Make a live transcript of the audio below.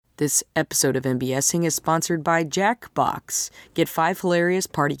This episode of MBSing is sponsored by Jackbox. Get 5 hilarious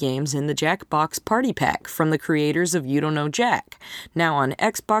party games in the Jackbox Party Pack from the creators of You Don't Know Jack. Now on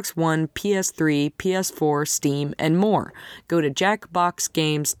Xbox One, PS3, PS4, Steam, and more. Go to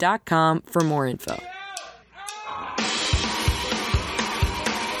jackboxgames.com for more info.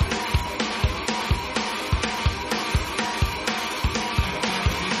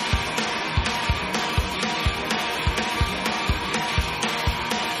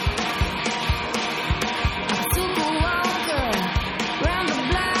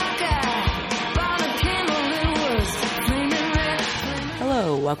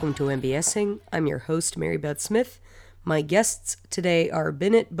 Welcome to MBSing. I'm your host, Mary Beth Smith. My guests today are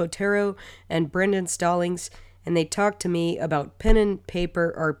Bennett, Botero, and Brendan Stallings, and they talk to me about pen and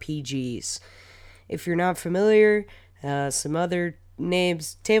paper RPGs. If you're not familiar, some other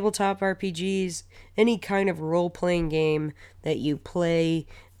names, tabletop RPGs, any kind of role-playing game that you play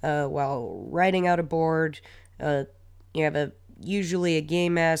while writing out a board. You have usually a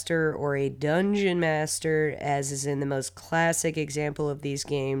game master or a dungeon master, as is in the most classic example of these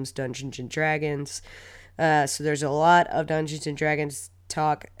games, Dungeons and Dragons. So there's a lot of Dungeons and Dragons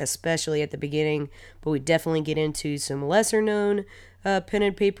talk, especially at the beginning, but we definitely get into some lesser known pen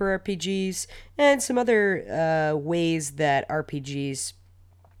and paper RPGs and some other ways that RPGs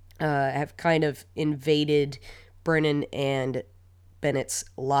have kind of invaded Brennan and Bennett's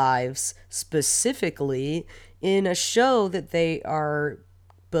lives, specifically in a show that they are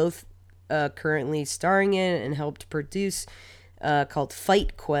both currently starring in and helped produce called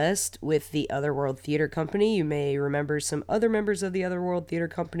Fight Quest with the Otherworld Theater Company. You may remember some other members of the Otherworld Theater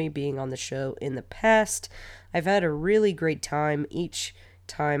Company being on the show in the past. I've had a really great time each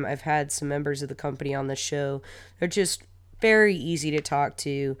time I've had some members of the company on the show. They're just very easy to talk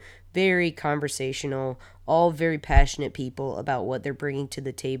to, very conversational, all very passionate people about what they're bringing to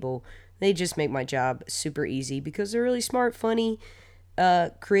the table. They just make my job super easy because they're really smart, funny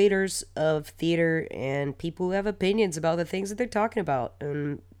creators of theater and people who have opinions about the things that they're talking about.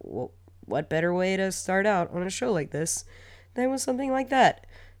 And what better way to start out on a show like this than with something like that?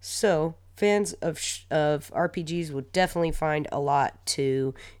 So fans of RPGs will definitely find a lot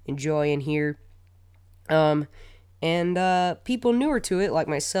to enjoy and hear. And people newer to it, like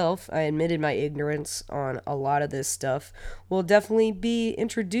myself, I admitted my ignorance on a lot of this stuff, will definitely be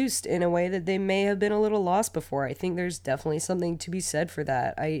introduced in a way that they may have been a little lost before. I think there's definitely something to be said for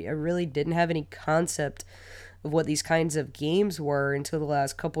that. I really didn't have any concept of what these kinds of games were until the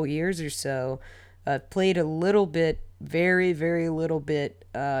last couple years or so. I've played a little bit, very, very little bit.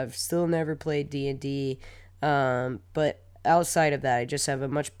 I've still never played D&D, but outside of that, I just have a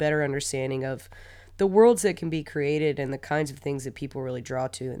much better understanding of the worlds that can be created and the kinds of things that people really draw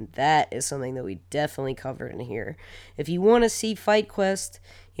to, and that is something that we definitely cover in here. If you want to see Fight Quest,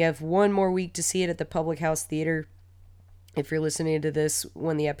 you have one more week to see it at the Public House Theater. If you're listening to this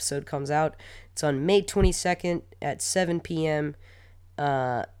when the episode comes out, it's on May 22nd at 7 p.m.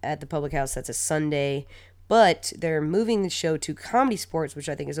 At the Public House. That's a Sunday. But they're moving the show to Comedy Sports, which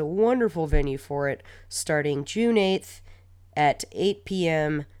I think is a wonderful venue for it, starting June 8th at 8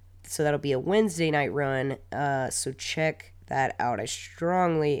 p.m., so that'll be a Wednesday night run, so check that out. I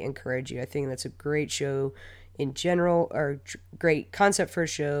strongly encourage you. I think that's a great show in general, or great concept for a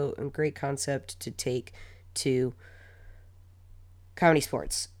show, and great concept to take to Comedy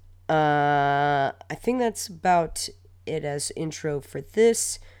Sports. I think that's about it as intro for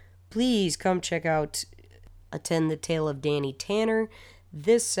this. Please come check out Attend the Tale of Danny Tanner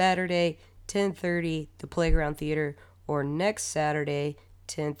this Saturday, 10:30, the Playground Theater, or next Saturday,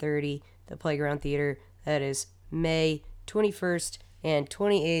 10:30, the Playground Theater. That is May 21st and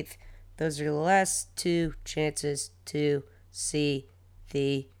 28th. Those are the last 2 chances to see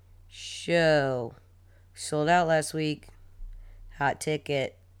the show. Sold out last week. Hot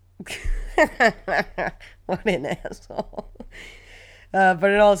ticket. What an asshole. But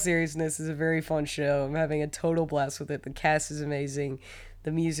in all seriousness, it's a very fun show. I'm having a total blast with it. The cast is amazing.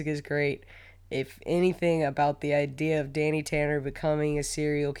 The music is great. If anything about the idea of Danny Tanner becoming a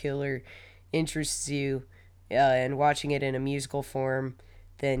serial killer interests you and watching it in a musical form,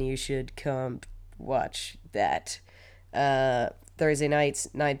 then you should come watch that. Thursday nights,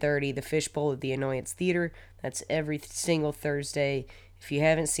 9:30, the Fishbowl at the Annoyance Theater. That's every single Thursday. If you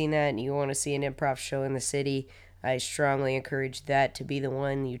haven't seen that and you want to see an improv show in the city, I strongly encourage that to be the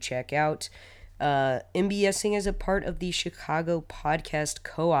one you check out. MBSing is a part of the Chicago Podcast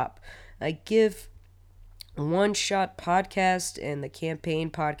Co-op. I give One Shot Podcast and the Campaign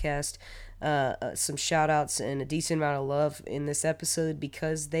Podcast some shout outs and a decent amount of love in this episode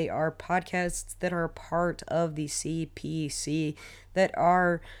because they are podcasts that are part of the CPC that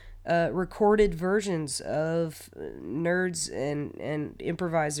are recorded versions of nerds and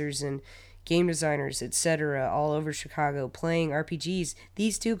improvisers and game designers, etc., all over Chicago playing RPGs.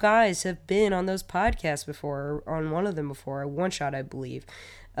 These two guys have been on those podcasts before, or on one of them before, One Shot, I believe.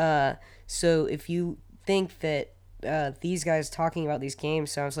 So if you think that these guys talking about these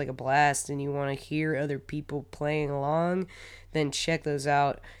games sounds like a blast and you want to hear other people playing along, then check those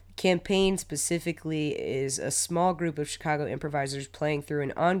out. Campaign specifically is a small group of Chicago improvisers playing through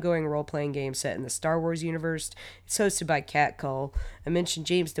an ongoing role-playing game set in the Star Wars universe. It's hosted by Cat Cull. I mentioned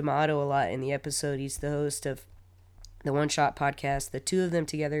James D'Amato a lot in the episode. He's the host of the One Shot podcast. The two of them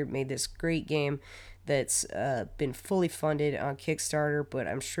together made this great game that's been fully funded on Kickstarter, but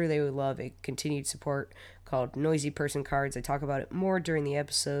I'm sure they would love a continued support, called Noisy Person Cards. I talk about it more during the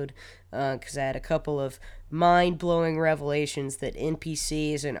episode because I had a couple of mind-blowing revelations that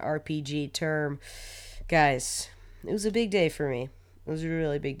NPC is an RPG term. Guys, it was a big day for me. It was a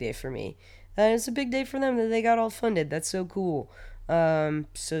really big day for me. It's a big day for them that they got all funded. That's so cool.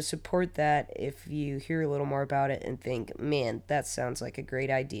 So support that if you hear a little more about it and think, man, that sounds like a great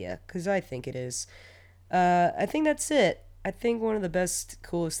idea, because I think it is. I think that's it. I think one of the best,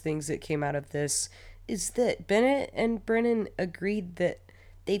 coolest things that came out of this is that Bennett and Brennan agreed that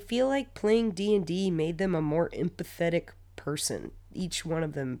they feel like playing D&D made them a more empathetic person. Each one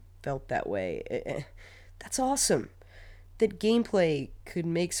of them felt that way. That's awesome. That gameplay could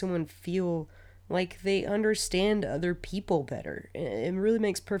make someone feel like they understand other people better. It really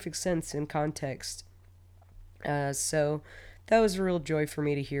makes perfect sense in context. So that was a real joy for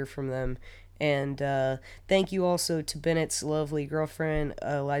me to hear from them. And thank you also to Bennett's lovely girlfriend,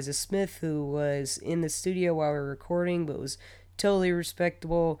 Eliza Smith, who was in the studio while we were recording, but was totally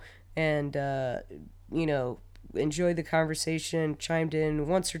respectable and, enjoyed the conversation, chimed in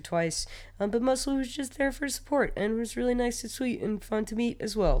once or twice, but mostly was just there for support, and was really nice and sweet and fun to meet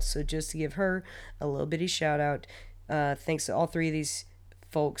as well. So just to give her a little bitty shout out, thanks to all three of these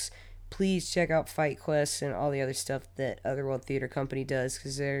folks. Please check out Fight Quest and all the other stuff that Otherworld Theater Company does,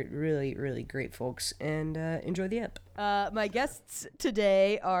 because they're really, really great folks, and enjoy the ep. My guests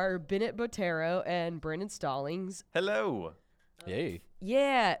today are Bennett Botero and Brendan Stallings. Hello. Yay.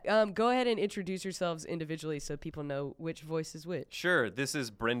 Yeah, go ahead and introduce yourselves individually so people know which voice is which. Sure, this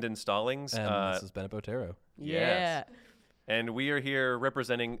is Brendan Stallings. And this is Bennett Botero. Yeah. Yes. And we are here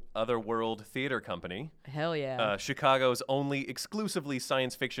representing Otherworld Theater Company. Hell yeah. Chicago's only exclusively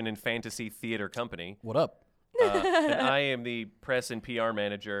science fiction and fantasy theater company. What up? And I am the press and PR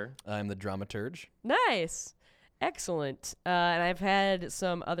manager. I'm the dramaturge. Nice. Excellent. And I've had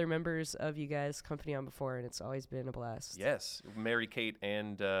some other members of you guys' company on before, and it's always been a blast. Yes, Mary Kate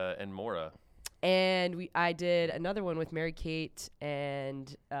and Maura. And I did another one with Mary Kate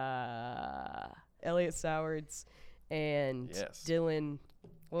and Elliot Sowards and Dylan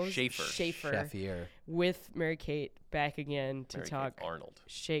Schaefer with Mary Kate back again to talk Arnold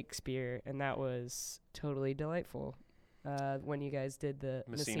Shakespeare, and that was totally delightful. When you guys did the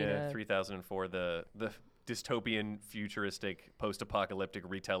Messina 3004, the dystopian, futuristic, post-apocalyptic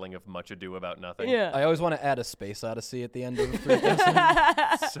retelling of Much Ado About Nothing. Yeah. I always want to add a space odyssey at the end of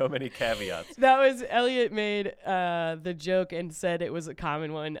 3000. So many caveats. That was, Elliot made the joke and said it was a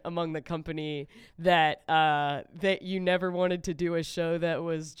common one among the company that that you never wanted to do a show that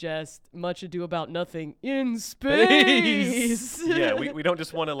was just Much Ado About Nothing in space. Yeah, we don't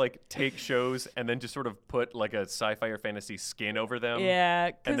just want to like take shows and then just sort of put like a sci-fi or fantasy skin over them. Yeah,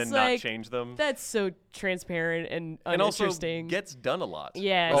 and then like, not change them. That's so transparent and And uninteresting. also gets done a lot.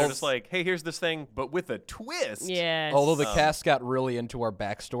 Yeah, they're just like, hey, here's this thing, but with a twist. Yeah. Although the cast got really into our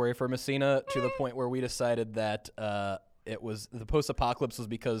backstory for Messina to the point where we decided that it was the post-apocalypse was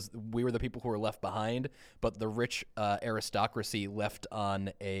because we were the people who were left behind, but the rich aristocracy left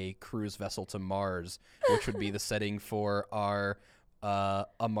on a cruise vessel to Mars, which would be the setting for our A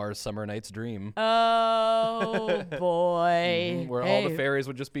Mars Summer Night's Dream. Oh, boy. Where all the fairies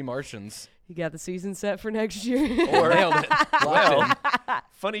would just be Martians. You got the season set for next year? Or nailed it. Well,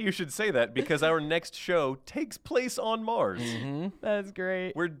 funny you should say that, because our next show takes place on Mars. Mm-hmm. That's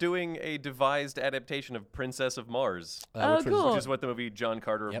great. We're doing a devised adaptation of Princess of Mars. Cool. Which is what the movie John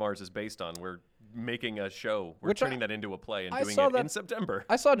Carter of Mars is based on. We're making a show. We're turning that into a play and doing it in September.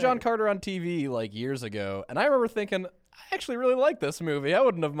 I saw John Carter on TV like years ago, and I remember thinking, I actually really like this movie. I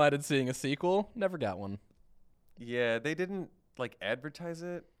wouldn't have minded seeing a sequel. Never got one. Yeah, they didn't like advertise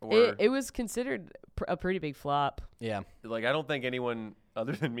it, or it was considered a pretty big flop. Yeah, like I don't think anyone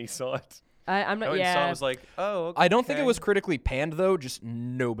other than me saw it. I'm not. Everyone Yeah, saw it was like, oh. Okay. I don't think it was critically panned though. Just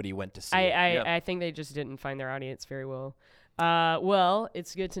nobody went to see it. I think they just didn't find their audience very well. Well,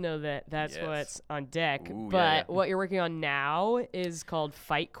 it's good to know that that's Yes. what's on deck. Ooh, but yeah. what you're working on now is called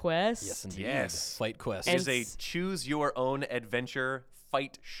Fight Quest. Yes, indeed. Yes. Fight Quest. It is a choose your own adventure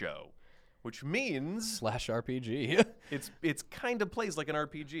fight show, which means / RPG. it's kind of plays like an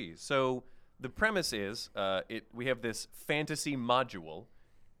RPG. So the premise is we have this fantasy module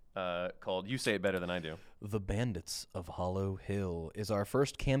called, you say it better than I do. The Bandits of Hollow Hill is our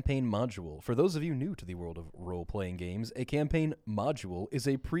first campaign module. For those of you new to the world of role-playing games, a campaign module is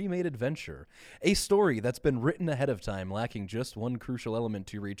a pre-made adventure, a story that's been written ahead of time, lacking just one crucial element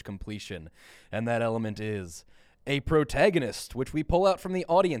to reach completion, and that element is a protagonist, which we pull out from the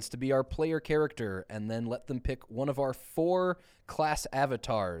audience to be our player character, and then let them pick one of our 4 class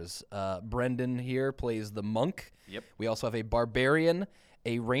avatars. Brendan here plays the monk. Yep. We also have a barbarian,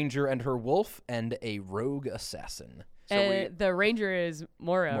 a ranger and her wolf, and a rogue assassin. So the ranger is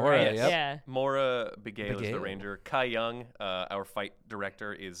Mora, Mora, right? yep. Yeah. Mora Begale is the Begale. ranger. Kai Young, our fight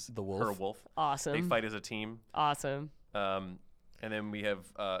director, is The wolf. her wolf. Awesome. They fight as a team. Awesome. And then we have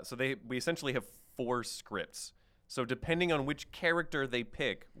we essentially have 4 scripts. So depending on which character they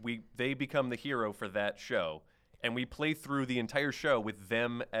pick, they become the hero for that show, and we play through the entire show with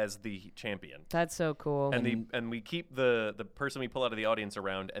them as the champion. That's so cool. And we keep the person we pull out of the audience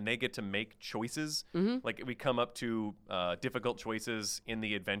around, and they get to make choices. Like we come up to difficult choices in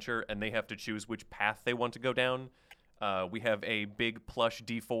the adventure, and they have to choose which path they want to go down. We have a big plush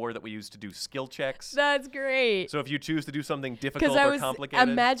D4 that we use to do skill checks. That's great. So if you choose to do something difficult I or was complicated,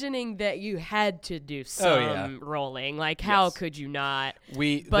 imagining that you had to do some rolling. Like, how Yes. could you not?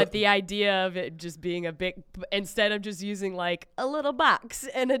 But The idea of it just being a big, instead of just using like a little box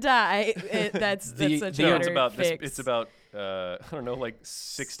and a die, that's such no, a it's better about this. fix. It's about I don't know, like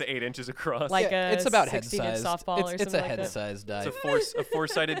 6 to 8 inches across. Like a it's about head 16-inch sized. softball or It's something a like head that. sized die. it's a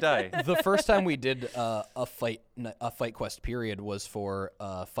 4-sided die. The first time we did a fight quest period was for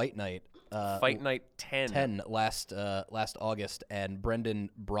Fight Night. Fight Night 10. last August, and Brendan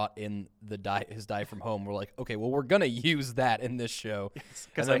brought in his die from home. We're like, okay, well, we're gonna use that in this show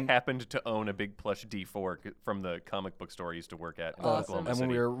Because I happened to own a big plush D4 from the comic book store I used to work at in Awesome. Oklahoma And when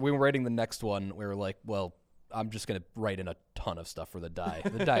City. we were writing the next one, we were like, well, I'm just gonna write in a ton of stuff for the die.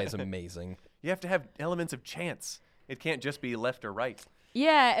 The die is amazing. You have to have elements of chance. It can't just be left or right.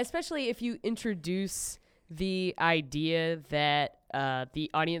 Yeah, especially if you introduce the idea that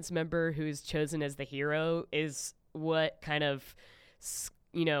the audience member who is chosen as the hero is what kind of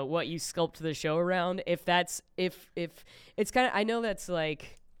what you sculpt the show around. If it's kind of, I know that's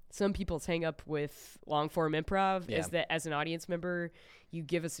like some people's hang up with long form improv is that as an audience member you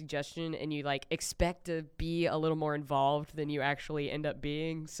give a suggestion and you like expect to be a little more involved than you actually end up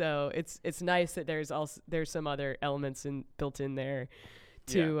being. So it's nice that there's some other elements built in there.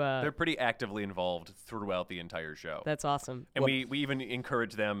 They're pretty actively involved throughout the entire show. That's awesome. And we even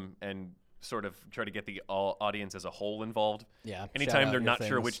encourage them and sort of try to get the audience as a whole involved. Yeah. Anytime they're not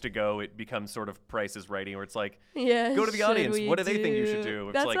sure which to go, it becomes sort of Price is Writing, where it's like, Yeah, go to the should audience. we What do they think you should do?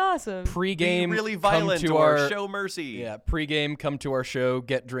 It's That's like, awesome. Be Pre-game, really come violent to or our show mercy. Yeah, pre-game, come to our show,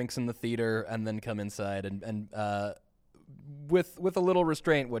 get drinks in the theater, and then come inside and with a little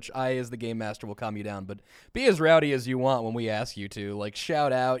restraint, which I, as the game master, will calm you down. But be as rowdy as you want when we ask you to. Like,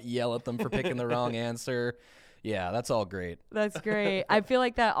 shout out, yell at them for picking the wrong answer. Yeah, that's all great. That's great. I feel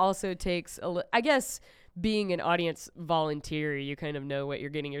like that also takes I guess being an audience volunteer, you kind of know what you're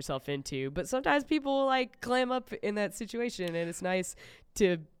getting yourself into. But sometimes people like clam up in that situation, and it's nice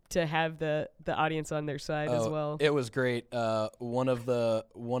to have the audience on their side as well. It was great. One of the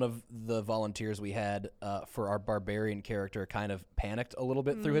volunteers we had for our barbarian character kind of panicked a little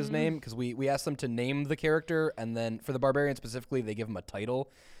bit through his name, because we asked them to name the character, and then for the barbarian specifically, they give him a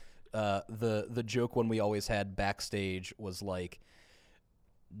title. The joke one we always had backstage was like,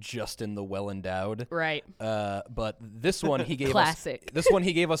 Justin the Well-Endowed. Right. But this one he gave Classic. This one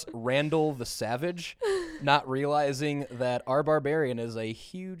he gave us Randall the Savage, not realizing that our barbarian is a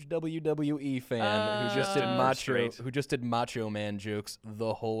huge WWE fan who just did Macho Man jokes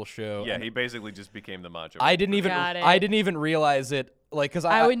the whole show. Yeah, he basically just became the macho. I didn't even realize it. Like, because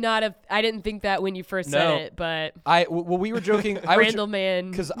I would not have. I didn't think that when you first said it, but we were joking. Randall Man,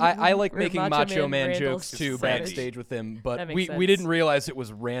 because I like making Macho Man Randall jokes too Savage. backstage with him, but That we makes sense. didn't realize it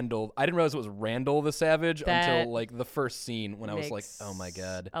was Randall. I didn't realize it was Randall the Savage That until like the first scene when I was like, makes oh my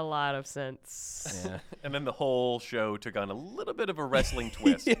god. a lot of sense. Yeah. And then the whole show took on a little bit of a wrestling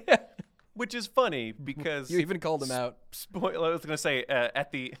twist, which is funny because You even called him out. I was going to say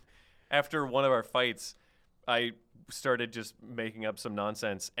after one of our fights, I started just making up some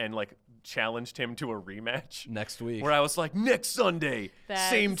nonsense and like challenged him to a rematch Next week. where I was like, next Sunday, That's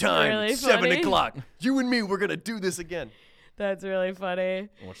same time, really 7 funny. o'clock, you and me, we're going to do this again. That's really funny.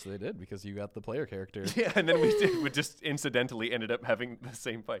 Which they did because you got the player character. Yeah, and then we just incidentally ended up having the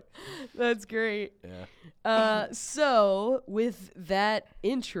same fight. That's great. Yeah. So with that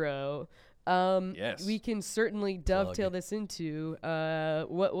intro, Yes. we can certainly dovetail this into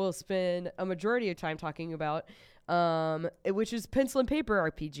what we'll spend a majority of time talking about, which is pencil and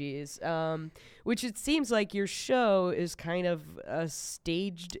paper RPGs, which it seems like your show is kind of a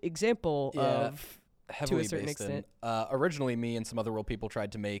staged example of. Heavily to a certain based extent. Originally, me and some Otherworld people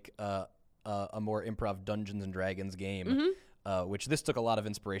tried to make a more improv Dungeons and Dragons game, which this took a lot of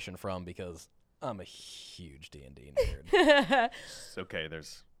inspiration from because I'm a huge D&D nerd. It's okay.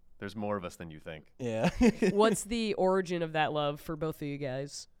 There's more of us than you think. Yeah. What's the origin of that love for both of you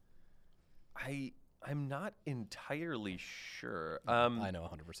guys? I'm not entirely sure. I know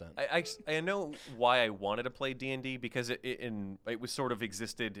 100%. I know why I wanted to play D&D because it was sort of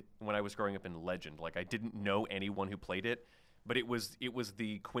existed when I was growing up in Legend. Like I didn't know anyone who played it, but it was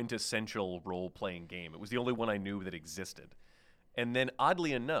the quintessential role-playing game. It was the only one I knew that existed. And then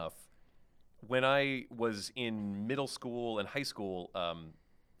oddly enough, when I was in middle school and high school,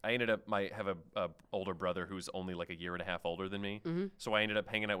 I ended up have a older brother who's only like a year and a half older than me. So I ended up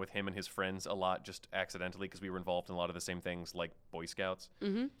hanging out with him and his friends a lot just accidentally because we were involved in a lot of the same things like Boy Scouts.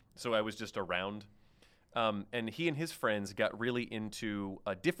 So I was just around. And he and his friends got really into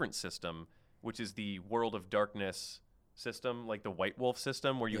a different system, which is the World of Darkness system, like the White Wolf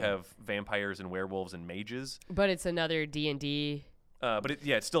system where you have vampires and werewolves and mages. But it's another D&D. But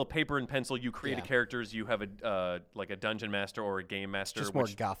it's still paper and pencil. You create a characters. You have like a dungeon master or a game master. Just more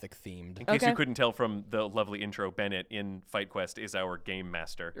gothic themed. In case you couldn't tell from the lovely intro, Bennett in Fight Quest is our game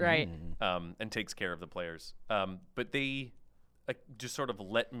master, Right? And takes care of the players. But they just sort of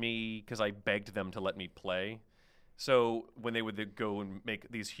let me, because I begged them to let me play. So when they would go and make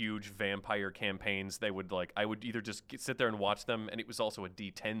these huge vampire campaigns, I would either just sit there and watch them, and it was also a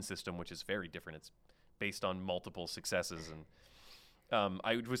D10 system, which is very different. It's based on multiple successes and.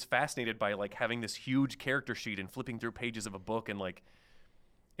 I was fascinated by like having this huge character sheet and flipping through pages of a book and like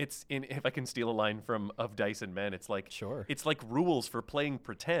if I can steal a line from Of Dice and Men, it's like it's like rules for playing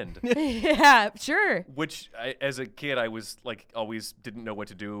pretend. Yeah, sure. Which as a kid I was like always didn't know what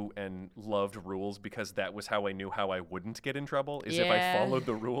to do and loved rules because that was how I knew how I wouldn't get in trouble if I followed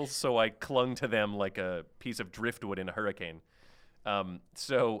the rules. So I clung to them like a piece of driftwood in a hurricane.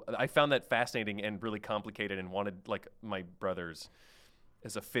 So I found that fascinating and really complicated and wanted like my brothers.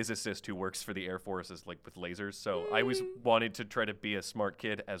 As a physicist who works for the Air Force like with lasers. So I always wanted to try to be a smart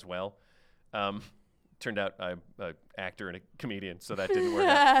kid as well. Turned out I'm an actor and a comedian, so that didn't work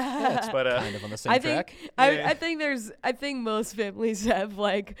out. But kind of on the same track. I think most families have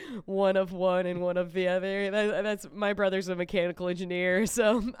like one of one and one of the other. That's my brother's a mechanical engineer,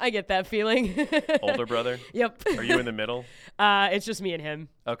 so I get that feeling. Older brother? Yep. Are you in the middle? It's just me and him.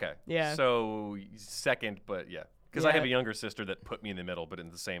 Okay. Yeah. So second, but yeah. Because I have a younger sister that put me in the middle, but in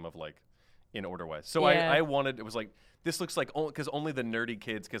the same of like in order wise. So I wanted, it was like, this looks like, because only the nerdy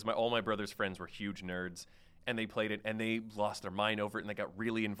kids, because all my brother's friends were huge nerds and they played it and they lost their mind over it and they got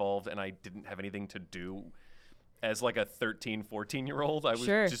really involved and I didn't have anything to do as like a 13, 14-year-old. I was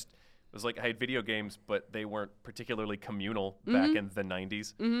it was like I had video games, but they weren't particularly communal back in the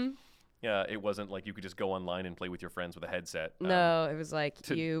 90s. Yeah, it wasn't like you could just go online and play with your friends with a headset. No, it was like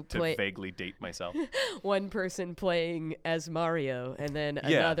to vaguely date myself. One person playing as Mario, and then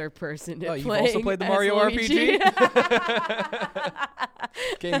another person playing. You've also played the Mario Luigi. RPG.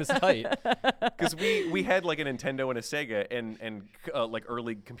 Game is tight. Because we had like a Nintendo and a Sega, and like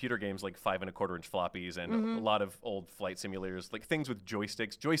early computer games like 5 1/4-inch floppies, and a lot of old flight simulators, like things with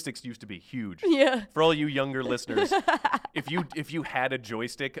joysticks. Joysticks used to be huge. Yeah. For all you younger listeners, if you had a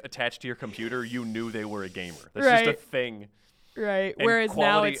joystick attached to your computer, you knew they were a gamer. That's just a thing. Right. Whereas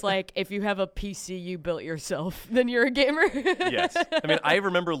now it's like if you have a PC you built yourself, then you're a gamer. Yes. I mean, I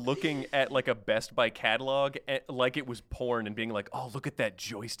remember looking at like a Best Buy catalog like it was porn and being like, "Oh, look at that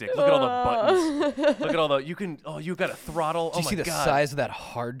joystick. Look at all the buttons. Look at all the you've got a throttle. Do you see the size of that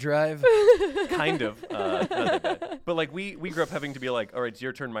hard drive?" Kind of. Not that bad. But like we grew up having to be like, "All right, it's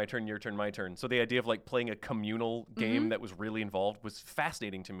your turn, my turn, your turn, my turn." So the idea of like playing a communal game that was really involved was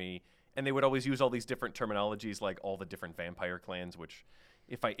fascinating to me. And they would always use all these different terminologies, like all the different vampire clans, which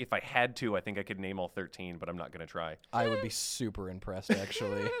if I had to, I think I could name all 13, but I'm not going to try. I would be super impressed,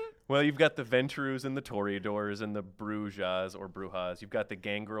 actually. Well, you've got the Ventrus and the Toreadors and the Brujas or Brujas. You've got the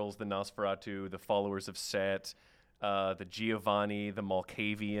Gangrels, the Nosferatu, the Followers of Set. the Giovanni, the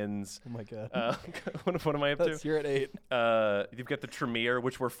Malkavians. Oh my god. What am I up to? You're at 8. You've got the Tremere,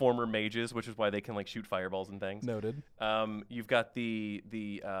 which were former mages, which is why they can like shoot fireballs and things. Noted. You've got the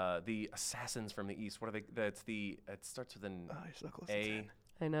assassins from the east. What are they? It starts with an A.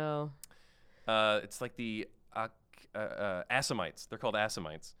 I know. It's like the Assamites. They're called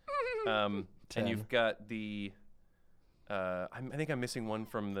Assamites. And you've got the. I think I'm missing one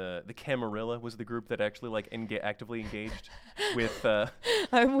from the Camarilla was the group that actually like actively engaged with. I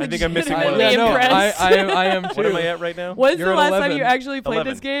think I'm missing one. Impressed. I am too. What am I at right now? When's You're the at last 11. time you actually played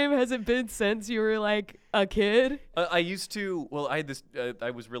 11. this game? Has it been since you were like a kid? I used to. Well, I had this.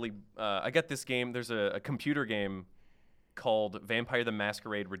 I was really. I got this game. There's a computer game called Vampire the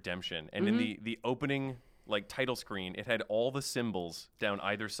Masquerade Redemption, and in the opening like title screen, it had all the symbols down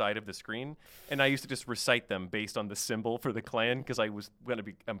either side of the screen, and I used to just recite them based on the symbol for the clan because I was going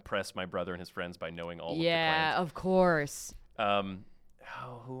to impress my brother and his friends by knowing all of the clans. Yeah, of course. Who am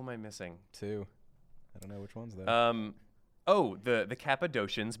I missing? 2. I don't know which one's though. The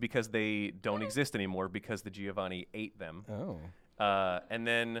Cappadocians, because they don't exist anymore because the Giovanni ate them. Oh. And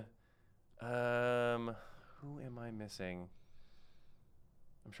then who am I missing?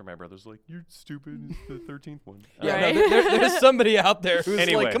 I'm sure my brother's like, you're stupid. It's the 13th one. Yeah, Right. no, there's somebody out there who's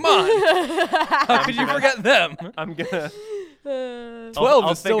Anyway. like, come on. How could you forget them? I'm gonna.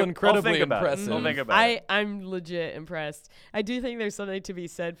 12 is still incredibly impressive. I'll think about it. I'm legit impressed. I do think there's something to be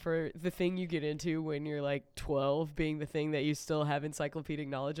said for the thing you get into when you're like 12 being the thing that you still have encyclopedic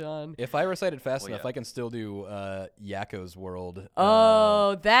knowledge on. If I recite fast Well, enough, yeah. I can still do Yakko's World.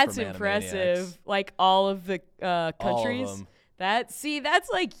 Oh, that's from impressive. Animaniacs. Like all of the countries. All of them. That's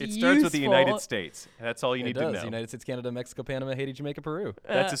like It useful. starts with the United States. That's all you It need does. to know. United States, Canada, Mexico, Panama, Haiti, Jamaica, Peru.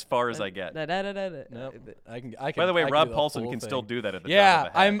 That's as far as I get. Nope. I can. By the way, I can Rob do the Paulson whole can thing. still do that at the Yeah, top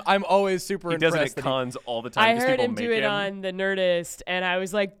of a hat. I'm always super He does it impressed. at that cons all the time. I 'cause heard people him do make it on the Nerdist, and I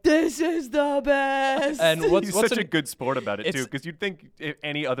was like, "This is the best." And what's He's what's such an- a good sport about it too, it's- because you'd think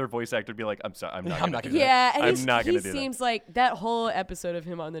any other voice actor would be like, "I'm sorry, I'm not gonna gonna do that." yeah, and I'm not gonna he do that. seems like that whole episode of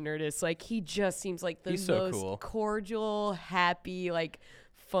him on the Nerdist, like he just seems like the He's so most cool. cordial, happy, like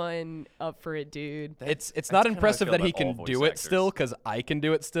fun, up for it dude. It's That's not kinda how I impressive feel that he about all can voice do it actors. still, because I can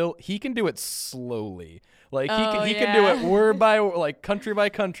do it still. He can do it slowly. Like Oh, he can do it yeah. word by like country by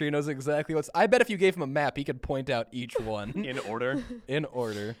country. Knows exactly what's. I bet if you gave him a map, he could point out each one In order. in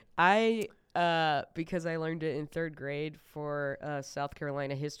order. I because I learned it in 3rd grade for South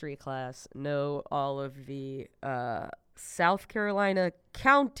Carolina history class, know all of the South Carolina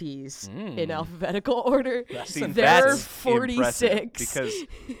counties in alphabetical order. See, there are that's 46. impressive because,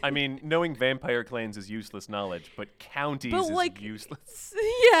 I mean, knowing vampire clans is useless knowledge, but counties But, is like, useless.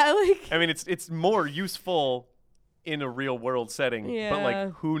 Yeah, like I mean, it's more useful in a real world setting, but Yeah.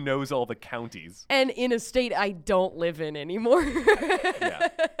 like, who knows all the counties? and in a state I don't live in anymore. Yeah.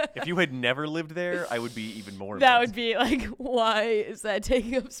 If you had never lived there, I would be even more That impressed. would be like, why is that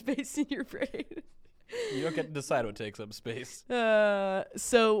taking up space in your brain? You don't get to decide what takes up space.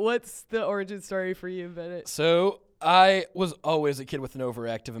 So what's the origin story for you, Bennett? So I was always a kid with an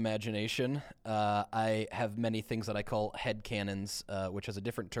overactive imagination. I have many things that I call headcanons, which is a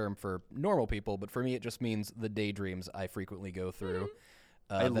different term for normal people, but for me it just means the daydreams I frequently go through.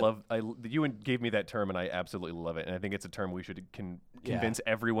 You gave me that term, and I absolutely love it. And I think it's a term we should convince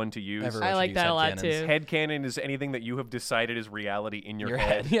everyone to use. Everyone I should like use that a lot, headcanons. too. Headcanon is anything that you have decided is reality in your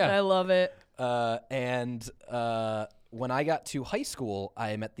head. Yeah. I love it. When I got to high school,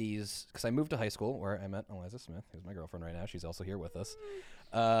 I met these, because I moved to high school where I met Eliza Smith, who's my girlfriend right now. She's also here with us.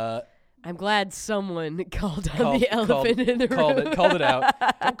 I'm glad someone called on the elephant in the room. Called it out.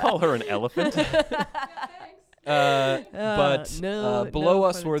 Don't call her an elephant. But no below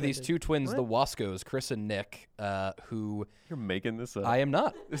us pun were these intended. two twins, the Wascos, Chris and Nick, who You're making this up. I am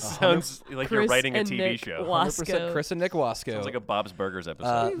not. This sounds like you're Chris writing a and TV Nick show. Wasco. 100% Chris and Nick Wasco. Sounds like a Bob's Burgers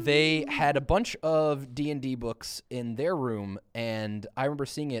episode. They had a bunch of D&D books in their room, and I remember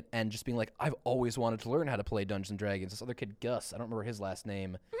seeing it and just being like, I've always wanted to learn how to play Dungeons & Dragons. This other kid, Gus, I don't remember his last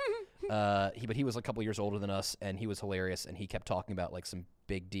name, but he was a couple years older than us, and he was hilarious, and he kept talking about like some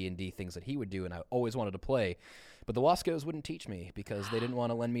big D&D things that he would do, and I always wanted to play. But the Wascos wouldn't teach me because they didn't want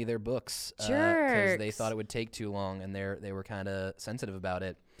to lend me their books because they Jerks. thought it would take too long, and they were kind of sensitive about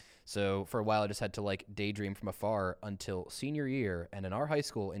it. So for a while, I just had to like daydream from afar until senior year. And in our high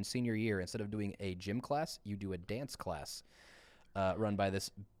school, in senior year, instead of doing a gym class, you do a dance class run by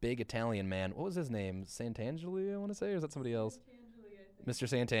this big Italian man. What was his name? Santangeli, I want to say, or is that somebody else? Mr.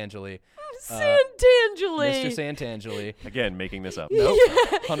 Santangeli. Santangeli. Mr. Santangeli. Again, making this up. Nope,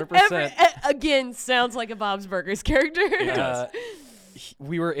 100%. Again, sounds like a Bob's Burgers character. It does.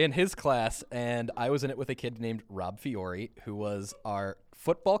 we were in his class, and I was in it with a kid named Rob Fiore, who was our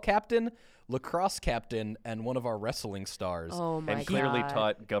football captain, lacrosse captain, and one of our wrestling stars. Oh my And god. clearly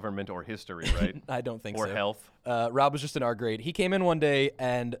taught government or history, right? I don't think or so. health. Rob was just in our grade. He came in one day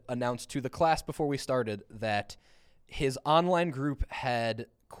and announced to the class before we started that his online group had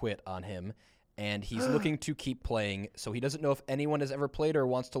quit on him, and he's looking to keep playing, so he doesn't know if anyone has ever played or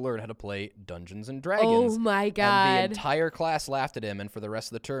wants to learn how to play Dungeons & Dragons. Oh my And god. the entire class laughed at him, and for the rest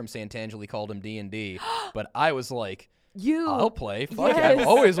of the term, Santangeli called him D&D. But I was like, I'll play. Fuck it. Yes. I've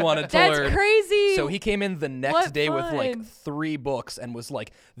always wanted to That's learn. crazy. So he came in the next What day with like fun. 3 books and was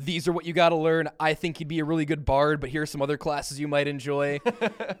like, these are what you got to learn. I think you'd be a really good bard, but here's some other classes you might enjoy.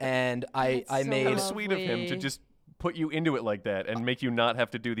 And I That's so made How sweet of him to Lovely. just put you into it like that and make you not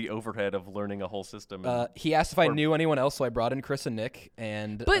have to do the overhead of learning a whole system. he asked if I knew anyone else, so I brought in Chris and Nick.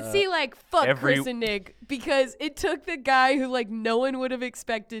 And But see, like, fuck every- Chris and Nick, because it took the guy who, like, no one would have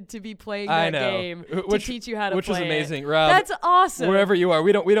expected to be playing I that know. game Which- to teach you how to which play is it. amazing. Rob, That's awesome. wherever you are,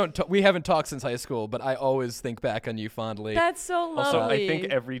 we haven't talked since high school, but I always think back on you fondly. That's so lovely. also, I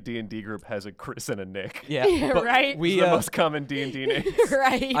think every D&D group has a Chris and a Nick. yeah, Yeah, but right? We The most common D&D names.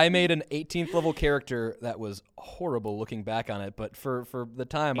 right. I made an 18th level character that was horrible looking back on it, but for the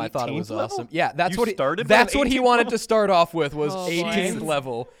time I thought it was 18th level? awesome. Yeah, that's You what started with that's an what he 18th wanted level? to start off with was Oh, 18th boy.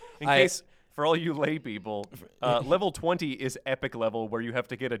 level. In case, for all you lay people, level 20 is epic level where you have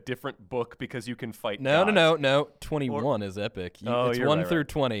to get a different book because you can fight gods. No. 21 is epic. It's you're 1 right, through right.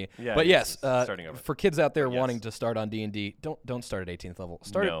 20. Yeah, but yes, yes, starting over. for kids out there Yes. wanting to start on D&D, don't start at 18th level.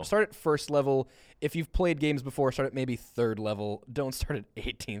 Start No. at first level. If you've played games before, start at maybe 3rd level. Don't start at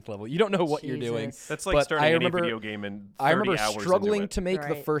 18th level. You don't know what you're doing. Jesus. That's like But starting I any remember- video game in 30 I remember hours struggling into it. to make the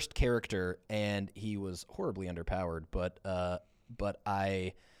Right. first character, and he was horribly underpowered. But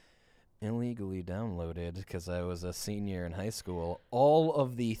I illegally downloaded, because I was a senior in high school, all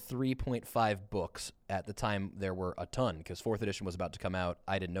of the 3.5 books. At the time, there were a ton, because 4th edition was about to come out.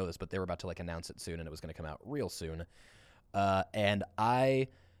 I didn't know this, but they were about to like announce it soon, and it was going to come out real soon. And I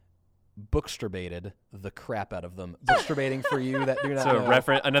bookstrabated the crap out of them. Bookstrabating, for you that do not So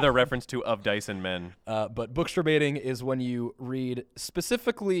know. another reference to Of Dice and Men. But bookstrabating is when you read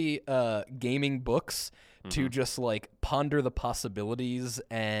specifically gaming books to just like ponder the possibilities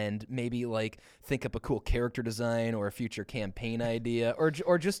and maybe like think up a cool character design or a future campaign idea or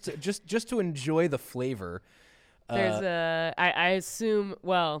just to enjoy the flavor. There's I assume,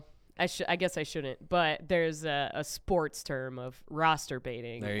 well, I guess I shouldn't, but there's a sports term of roster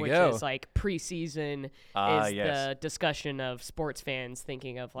baiting, There you which go. is like preseason is yes. the discussion of sports fans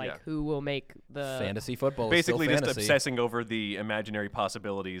thinking of like Yeah. who will make the Fantasy football Basically is still just fantasy. obsessing over the imaginary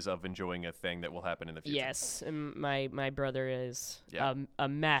possibilities of enjoying a thing that will happen in the future. Yes, and my brother is Yeah. a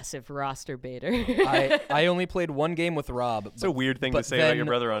massive roster baiter. I only played one game with Rob. It's a weird thing to but say about your then-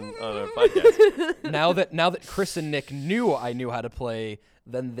 brother on a podcast. now that Chris and Nick knew I knew how to play,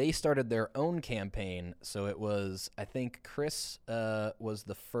 then they started their own campaign. So it was, I think Chris was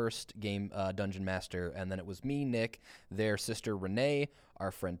the first game dungeon master, and then it was me, Nick, their sister Renee, our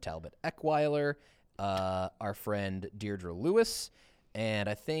friend Talbot Eckweiler, our friend Deirdre Lewis, and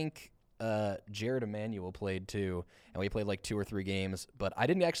I think Jared Emanuel played too, and we played like 2 or 3 games, but I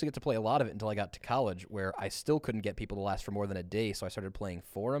didn't actually get to play a lot of it until I got to college, where I still couldn't get people to last for more than a day, so I started playing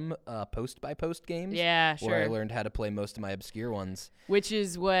forum post-by-post games. Yeah, Where I sure. learned how to play most of my obscure ones. Which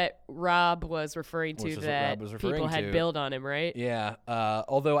is what Rob was referring to, Which is what that Rob was referring people had to. built on him, right? Yeah,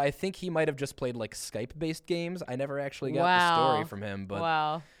 although I think he might have just played like Skype-based games. I never actually got the Wow. story from him, but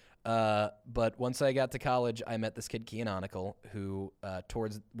Wow. but once I got to college, I met this kid Keanonical, who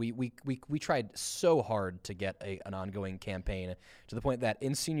we tried so hard to get an ongoing campaign, to the point that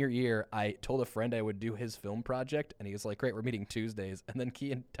in senior year I told a friend I would do his film project, and he was like, "Great, we're meeting Tuesdays." And then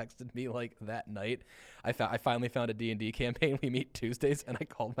Kean texted me like that night. I finally found a D&D campaign. We meet Tuesdays, and I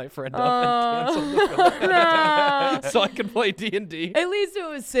called my friend up and canceled the film No. so I could play D&D. At least it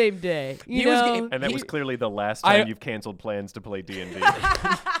was same day. You He was know? game- And that He- was clearly the last I- time you've canceled plans to play D&D.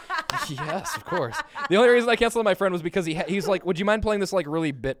 Yes, of course. The only reason I canceled my friend was because he's like, "Would you mind playing this like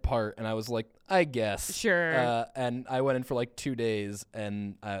really bit part?" And I was like, "I guess." Sure. And I went in for like 2 days,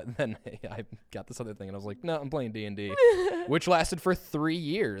 and then I got this other thing, and I was like, "No, I'm playing D&D," which lasted for 3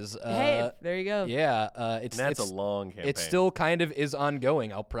 years. Hey, there you go. Yeah, it's That's a long campaign. It still kind of is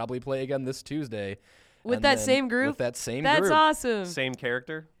ongoing. I'll probably play again this Tuesday. With And that then- same group? With that same That's group. awesome. Same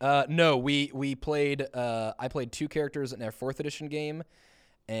character? No, we played. I played 2 characters in our 4th edition game,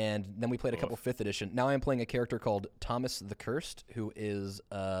 and then we played a couple 5th edition. Now I'm playing a character called Thomas the Cursed, who is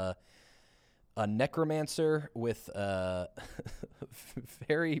a necromancer with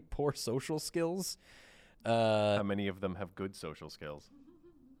very poor social skills. How many of them have good social skills?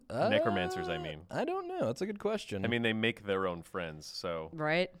 Necromancers, I mean. I don't know. That's a good question. I mean, they make their own friends, so.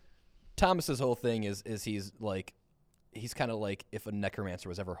 Right? Thomas's whole thing is he's like, he's kind of like if a necromancer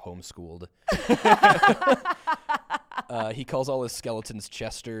was ever homeschooled. He calls all his skeletons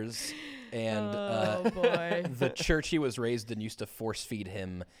Chesters, and boy. the church he was raised in used to force feed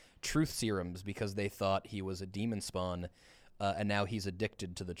him truth serums because they thought he was a demon spawn, and now he's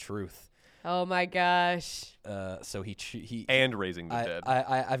addicted to the truth. Oh my gosh. So he And raising the dead.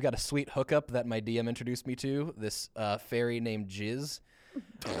 I've got a sweet hookup that my DM introduced me to. This fairy named Jizz,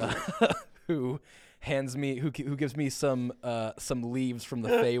 who gives me some leaves from the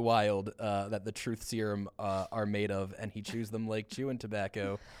Feywild that the truth serum are made of, and he chews them like chewing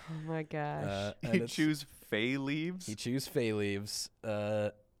tobacco. Oh my gosh. You choose Fey leaves? He chews Fey leaves.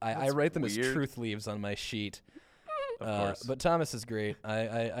 I write them as weird. truth leaves on my sheet. Of course. But Thomas is great.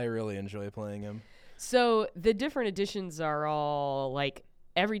 I really enjoy playing him. So the different editions are all like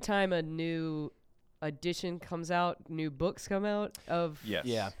every time a new edition comes out, new books come out of Yes.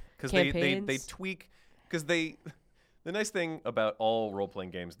 Yeah. Because they campaigns? tweak. Because the nice thing about all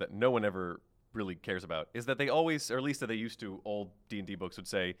role-playing games that no one ever really cares about is that they always, or at least that they used to, old D&D books would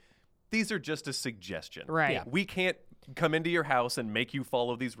say, these are just a suggestion. Right. Yeah. We can't come into your house and make you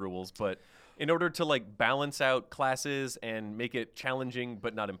follow these rules, but in order to like balance out classes and make it challenging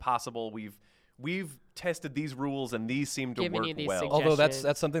but not impossible, we've tested these rules and these seem to Giving work you these well. Although that's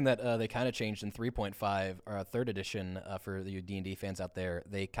suggestions. something that they kind of changed in 3.5 or third edition for the D&D fans out there.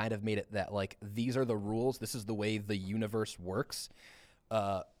 They kind of made it that like these are the rules. This is the way the universe works.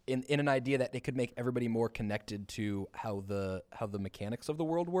 In an idea that it could make everybody more connected to how the mechanics of the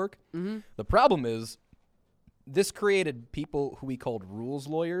world work. Mm-hmm. The problem is this created people who we called rules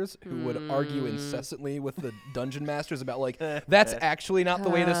lawyers who would argue incessantly with the dungeon masters about like, that's actually not the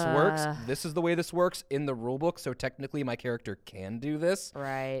way this works. This is the way this works in the rule book, so technically my character can do this.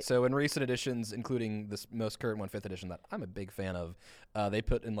 Right. So in recent editions, including this most current one, 5th edition, that I'm a big fan of, they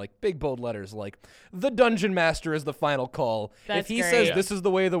put in like big bold letters like, the dungeon master is the final call. That's if he great. says Yeah. this is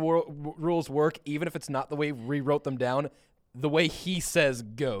the way the rules work, even if it's not the way we wrote them down, the way he says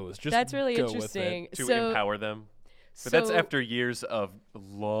goes. Just That's really go with it. interesting. To So- empower them. But that's so- after years of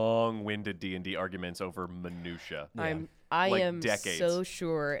long-winded D&D arguments over minutia. I Like am decades. so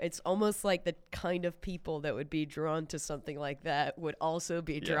sure. It's almost like the kind of people that would be drawn to something like that would also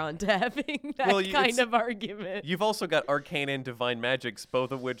be drawn to having that Well, kind of argument. You've also got arcane and divine magics,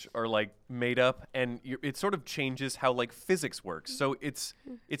 both of which are like made up, and it sort of changes how like physics works. So it's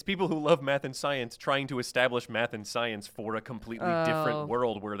people who love math and science trying to establish math and science for a completely different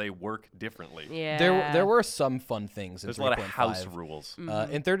world where they work differently. Yeah. There were some fun things in There's a lot of 3.5. house rules.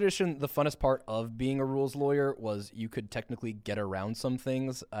 In 3rd edition, the funnest part of being a rules lawyer was you could technically get around some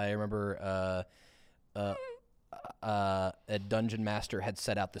things. I remember a dungeon master had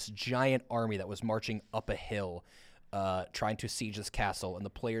set out this giant army that was marching up a hill trying to siege this castle, and the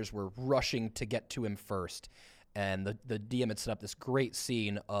players were rushing to get to him first. And the DM had set up this great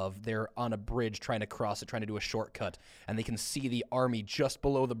scene of they're on a bridge trying to cross it, trying to do a shortcut, and they can see the army just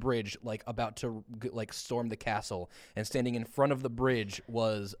below the bridge, like about to like storm the castle. And standing in front of the bridge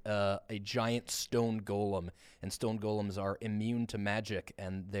was a giant stone golem, and stone golems are immune to magic,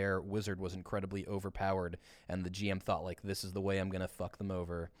 and their wizard was incredibly overpowered. And the GM thought like, this is the way I'm gonna fuck them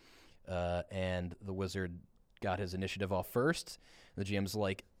over. And the wizard got his initiative off first. The GM's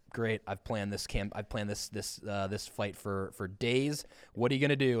like, great, I've planned this this fight for days. What are you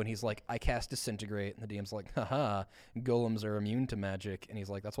gonna do? And he's like, I cast Disintegrate. And the DM's like, haha, golems are immune to magic. And he's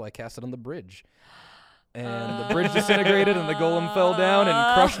like, that's why I cast it on the bridge. And the bridge disintegrated, and the golem fell down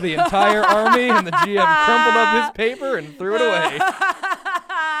and crushed the entire army. And the GM crumpled up his paper and threw it away.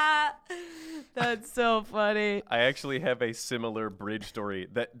 That's so funny. I actually have a similar bridge story.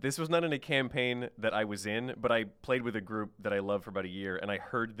 That this was not in a campaign that I was in, but I played with a group that I loved for about a year, and I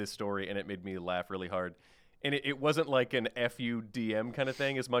heard this story, and it made me laugh really hard. And it wasn't like an FU DM kind of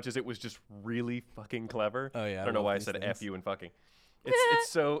thing as much as it was just really fucking clever. Oh, yeah, I don't know love why I these said things. FU and fucking. It's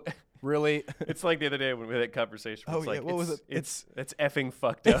so... Really? It's like the other day when we had that conversation. Oh, It's yeah, like, what was it? It's effing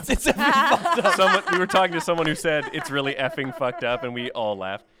fucked up. It's fucked up. We were talking to someone who said it's really effing fucked up, and we all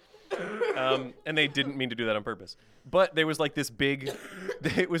laughed. And they didn't mean to do that on purpose. But there was like this big,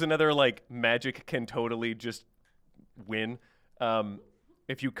 it was another like magic can totally just win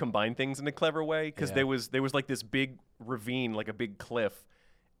if you combine things in a clever way. Because Yeah. there was like this big ravine, like a big cliff,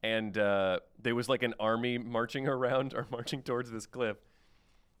 and there was like an army marching around or marching towards this cliff.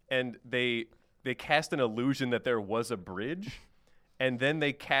 And they cast an illusion that there was a bridge, and then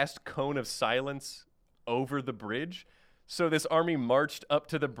they cast Cone of Silence over the bridge. So this army marched up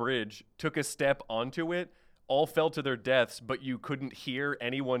to the bridge, took a step onto it, all fell to their deaths, but you couldn't hear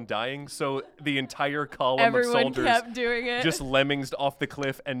anyone dying. So the entire column Everyone of soldiers kept doing it. just lemminged off the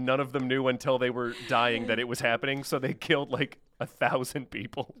cliff, and none of them knew until they were dying that it was happening. So they killed like 1,000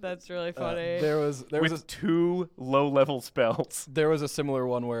 people That's really funny. There was with 2 low-level spells. There was a similar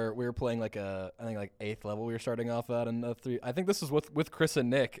one where we were playing I think 8th level. We were starting off at, and 3. I think this was with Chris and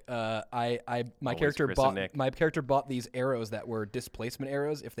Nick. My character Chris and Nick. bought these arrows that were displacement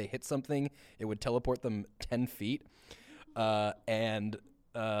arrows. If they hit something, it would teleport them 10 feet. What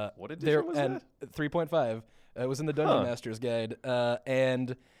edition was that? 3.5. It was in the Dungeon Master's Guide,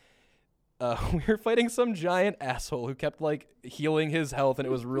 and. We were fighting some giant asshole who kept like healing his health, and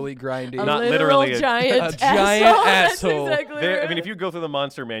it was really grindy. Not literally giant a giant asshole. That's exactly right. I mean, if you go through the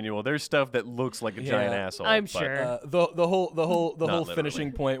monster manual, there's stuff that looks like a giant asshole. I'm but sure. The whole literally.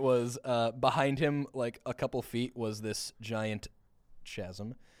 finishing point was behind him, like a couple feet, was this giant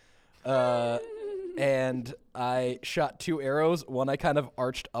chasm. And I shot 2 arrows. One I kind of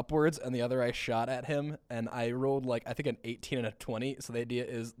arched upwards, and the other I shot at him. And I rolled I think an 18 and a 20. So the idea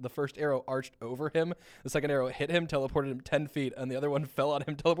is the first arrow arched over him. The second arrow hit him, teleported him 10 feet, and the other one fell on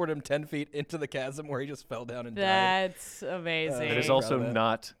him, teleported him 10 feet into the chasm where he just fell down and died. That's amazing. It is also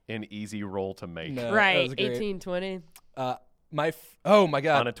not an easy roll to make No, that right. was great. 18, 20. Oh my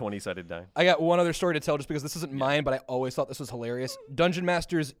god. on a 20-sided die. I got one other story to tell just because this isn't mine, but I always thought this was hilarious. Dungeon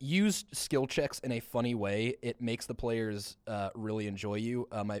Masters use skill checks in a funny way. It makes the players really enjoy you.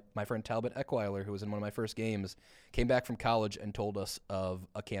 My friend Talbot Eckweiler, who was in one of my first games, came back from college and told us of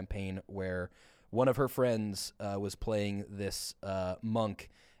a campaign where one of her friends was playing this monk,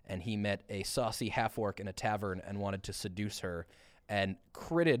 and he met a saucy half-orc in a tavern and wanted to seduce her and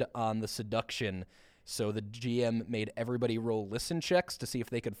critted on the seduction. So the GM made everybody roll listen checks to see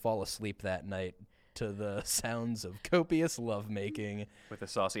if they could fall asleep that night to the sounds of copious lovemaking. With a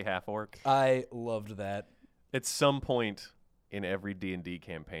saucy half-orc. I loved that. At some point in every D&D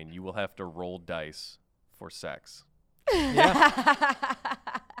campaign, you will have to roll dice for sex. Yeah.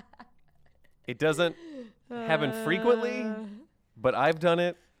 It doesn't happen frequently, but I've done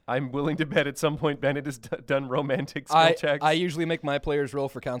it. I'm willing to bet at some point Bennett has done romantic skill checks. I usually make my players roll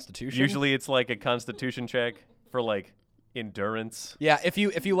for Constitution. Usually it's like a Constitution check for like endurance. Yeah, if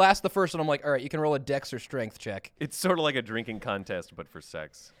you last the first one, I'm like, all right, you can roll a Dex or Strength check. It's sort of like a drinking contest, but for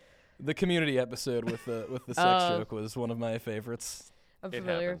sex. The Community episode with the sex joke was one of my favorites. I'm It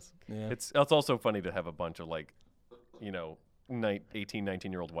familiar. happens. Yeah. It's also funny to have a bunch of like, 18,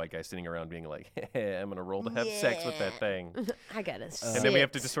 19-year-old white guys sitting around being like, hey, I'm going to roll to have sex with that thing. I got a And then we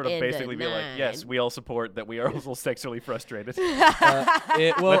have to just sort of basically be like, yes, we all support that we are also sexually frustrated.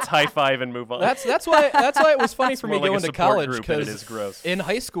 Let's high five and move on. That's why it was funny for me more like a going to support college group than it because is gross. in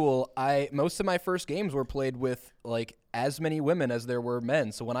high school, most of my first games were played with like as many women as there were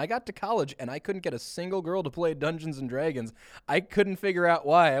men. So when I got to college and I couldn't get a single girl to play Dungeons and Dragons, I couldn't figure out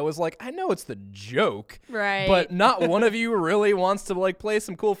why. I was like, I know it's the joke, Right. but not one of you really wants to like play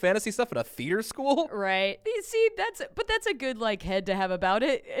some cool fantasy stuff at a theater school. Right. You see, that's a good like head to have about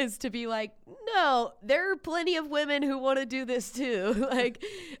it, is to be like, no, there are plenty of women who want to do this too. Like,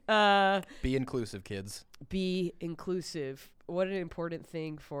 Be inclusive, kids. be inclusive. What an important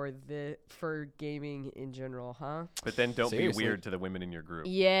thing for gaming in general, huh? But then don't Seriously. be weird to the women in your group.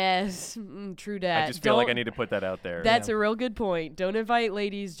 Yes, true that. I just feel like I need to put that out there. That's a real good point. Don't invite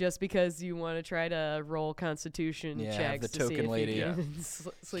ladies just because you want to try to roll Constitution Yeah, checks the to see token if lady. you Yeah. can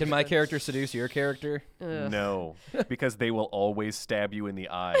sleep Can with my them. character seduce your character? Ugh. No, because they will always stab you in the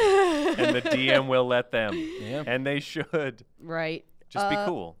eye, and the DM will let them, Yeah. and they should. Right. Just be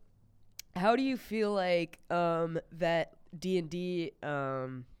cool. How do you feel like that D&D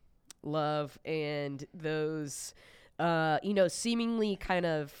love and those seemingly kind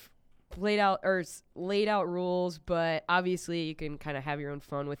of laid out rules, but obviously you can kind of have your own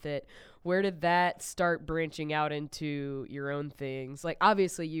fun with it. Where did that start branching out into your own things? Like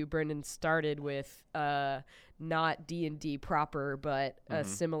obviously you, Brendan, started with not D&D proper, but a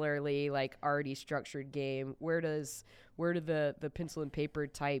similarly like already structured game. Where do the pencil and paper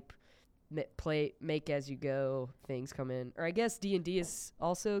type make as you go things come in? Or I guess D&D is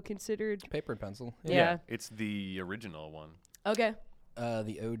also considered. Paper and pencil. Yeah. It's the original one. Okay.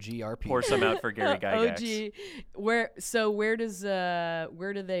 The OG RP. Pour some out for Gary Gygax. OG. Where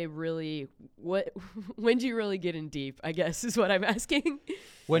do they really when do you really get in deep, I guess is what I'm asking.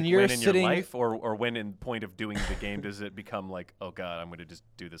 When you're in sitting, your life, or when in point of doing the game, does it become like, oh god, I'm going to just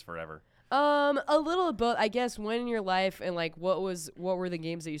do this forever? A little of both, I guess. When in your life, and like what were the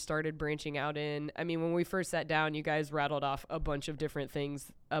games that you started branching out in? I mean, when we first sat down, you guys rattled off a bunch of different things,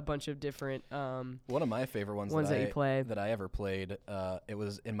 a bunch of different one of my favorite ones that you play that I ever played. It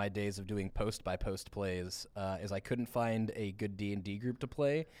was in my days of doing post by post plays. Is I couldn't find a good D&D group to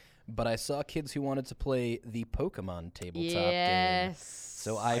play, but I saw kids who wanted to play the Pokemon tabletop game.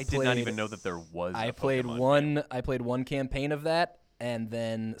 So I did not even know that there was. I played one campaign of that. And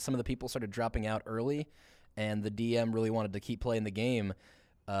then some of the people started dropping out early, and the DM really wanted to keep playing the game.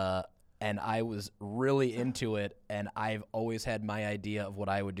 And I was really into it, and I've always had my idea of what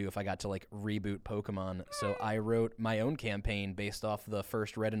I would do if I got to, like, reboot Pokemon. So I wrote my own campaign based off the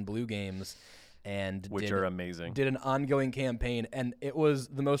first Red and Blue games. Which are amazing. Did an ongoing campaign, and it was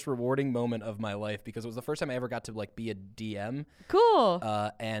the most rewarding moment of my life because it was the first time I ever got to like be a DM. Cool.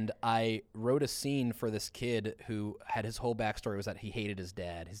 And I wrote a scene for this kid who had his whole backstory was that he hated his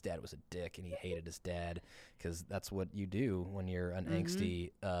dad. His dad was a dick, and he hated his dad because that's what you do when you're an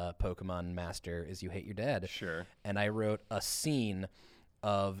angsty Pokemon master is you hate your dad. Sure. And I wrote a scene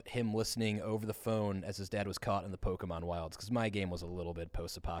of him listening over the phone as his dad was caught in the Pokemon wilds because my game was a little bit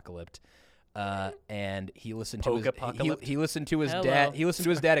post-apocalyptic. And he listened to he listened to his dad. He listened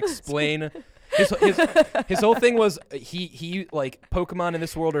to his dad explain. His whole thing was he like Pokemon in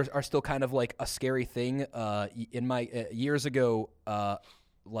this world are still kind of like a scary thing. In my years ago,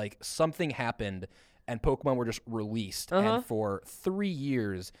 like something happened and Pokemon were just released, and for 3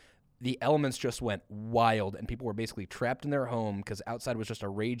 years. The elements just went wild, and people were basically trapped in their home because outside was just a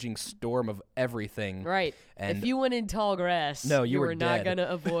raging storm of everything. Right. And if you went in tall grass, no, you were were dead. not going to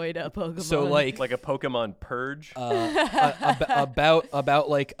avoid a Pokemon. So like a Pokemon purge? About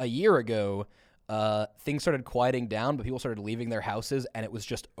like a year ago, things started quieting down, but people started leaving their houses, and it was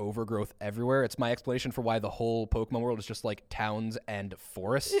just overgrowth everywhere. It's my explanation for why the whole Pokemon world is just like towns and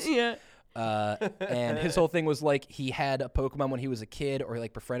forests. Yeah. And his whole thing was like he had a Pokemon when he was a kid, or he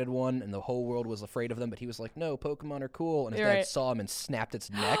like befriended one, and the whole world was afraid of them. But he was like, "No, Pokemon are cool." And his dad saw him and snapped its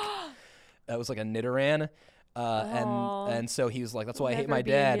neck. That was like a Nidoran. And so he was like, "That's why I hate my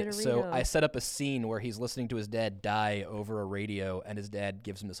dad." So I set up a scene where he's listening to his dad die over a radio, and his dad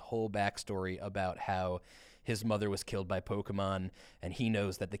gives him this whole backstory about how his mother was killed by Pokemon, and he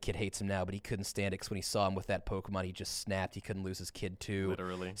knows that the kid hates him now, but he couldn't stand it because when he saw him with that Pokemon, he just snapped. He couldn't lose his kid too.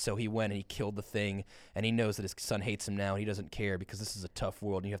 Literally. So he went and he killed the thing, and he knows that his son hates him now, and he doesn't care because this is a tough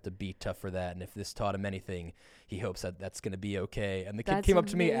world, and you have to be tough for that. And if this taught him anything, he hopes that that's going to be okay. And the kid came up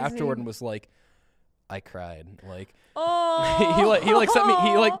to me afterward and was like, I cried. Like, he sent me,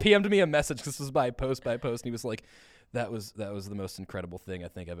 he PM'd me a message. This was by post, and he was like, that was the most incredible thing I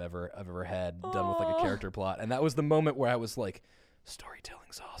think I've ever had done with like a character plot. And that was the moment where I was like,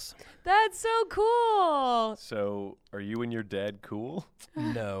 storytelling's awesome. That's so cool. So, are you and your dad cool?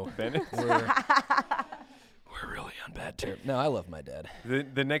 No. Bennett? We're really on bad terms. No, I love my dad.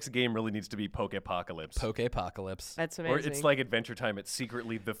 The next game really needs to be Pokepocalypse. Pokepocalypse. That's amazing. Or it's like Adventure Time. It's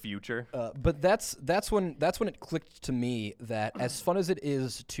secretly the future. But that's when it clicked to me that as fun as it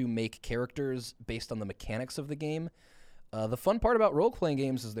is to make characters based on the mechanics of the game, the fun part about role-playing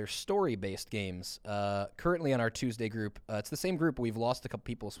games is they're story-based games. Currently on our Tuesday group, it's the same group. We've lost a couple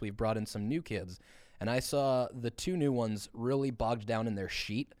people, so we've brought in some new kids. And I saw the two new ones really bogged down in their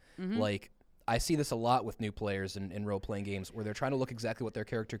sheet. Like, I see this a lot with new players in role-playing games where they're trying to look exactly what their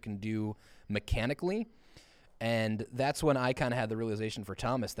character can do mechanically. And that's when I kind of had the realization for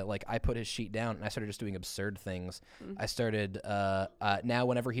Thomas that, like, I put his sheet down and I started just doing absurd things. I started, now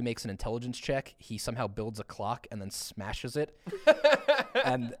whenever he makes an intelligence check, he somehow builds a clock and then smashes it.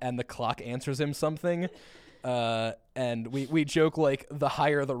 and the clock answers him something. And we joke, like, the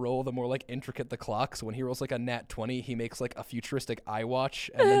higher the roll, the more, like, intricate the clock. So when he rolls, like, a nat 20, he makes, like, a futuristic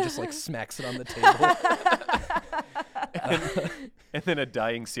iWatch and then just, like, smacks it on the table. And then a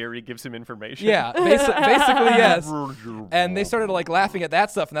dying Siri gives him information. Yeah, basically, yes. And they started, like, laughing at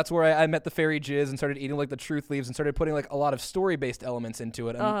that stuff, and that's where I met the fairy jizz and started eating, like, the truth leaves and started putting, like, a lot of story-based elements into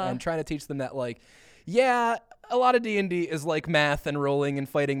it and trying to teach them that, like, yeah, a lot of D&D is like math and rolling and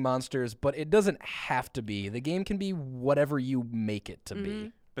fighting monsters, but it doesn't have to be. The game can be whatever you make it to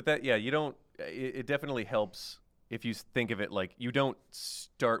be. But that, yeah, you don't, it definitely helps if you think of it like you don't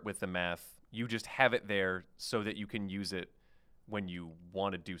start with the math. You just have it there so that you can use it when you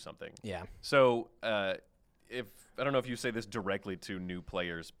want to do something. Yeah. So if I don't know if you say this directly to new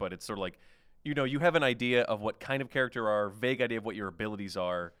players, but it's sort of like, you know, you have an idea of what kind of character are, vague idea of what your abilities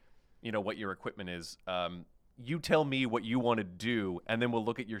are, you know, what your equipment is. you tell me what you want to do, and then we'll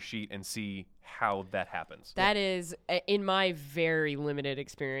look at your sheet and see how that happens. That is, in my very limited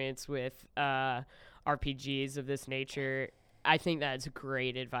experience with RPGs of this nature, I think that's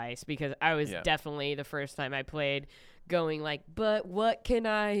great advice, because I was definitely, the first time I played, going like, but what can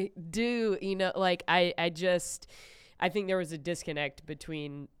I do? You know, like I think there was a disconnect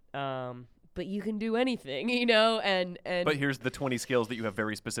between but you can do anything, you know, and but here's the 20 skills that you have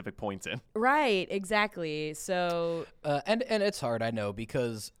very specific points in. Right, exactly. So and it's hard, I know,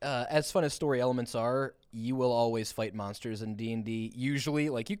 because as fun as story elements are, you will always fight monsters in D&D. Usually,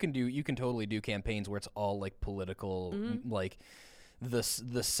 like you can totally do campaigns where it's all like political, like the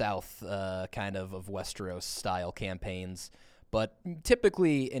South kind of Westeros style campaigns. But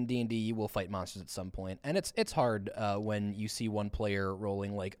typically in D&D, you will fight monsters at some point, and it's hard when you see one player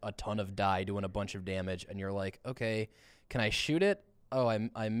rolling like a ton of die, doing a bunch of damage, and you're like, okay, can I shoot it? Oh,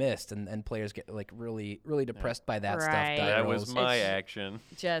 I missed, and players get like really depressed by that stuff. Right. That rolls. was my action.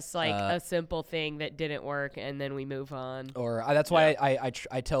 just like a simple thing that didn't work, and then we move on. Or that's why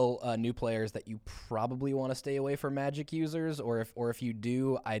I tell new players that you probably want to stay away from magic users, or if you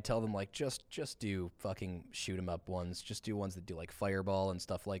do, I tell them like just do fucking shoot 'em up ones. Just do ones that do like fireball and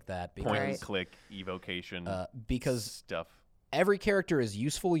stuff like that. Because, Point and click evocation. Because stuff. Every character is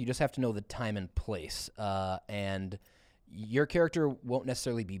useful. You just have to know the time and place, and your character won't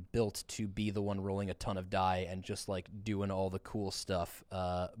necessarily be built to be the one rolling a ton of die and just like doing all the cool stuff.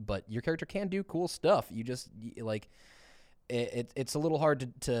 But your character can do cool stuff. You just like it's a little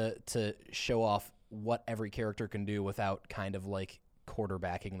hard to show off what every character can do without kind of like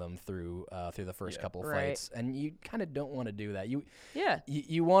quarterbacking them through the first couple fights, and you kind of don't want to do that.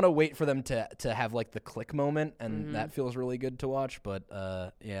 You want to wait for them to have like the click moment, and that feels really good to watch. But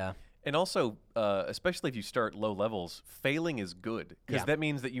yeah. And also, especially if you start low levels, failing is good, because that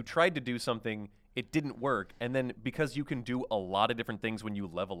means that you tried to do something, it didn't work, and then because you can do a lot of different things when you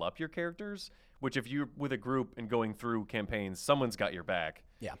level up your characters, which if you're with a group and going through campaigns, someone's got your back.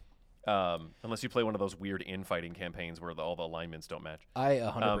 Yeah. Unless you play one of those weird infighting campaigns where all the alignments don't match. I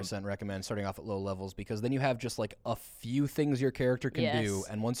 100% recommend starting off at low levels, because then you have just like a few things your character can do,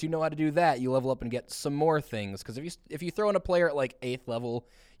 and once you know how to do that, you level up and get some more things. Because if you throw in a player at like 8th level,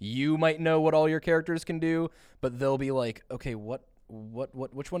 you might know what all your characters can do, but they'll be like, okay,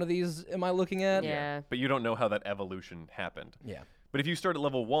 which one of these am I looking at? Yeah. But you don't know how that evolution happened. Yeah. But if you start at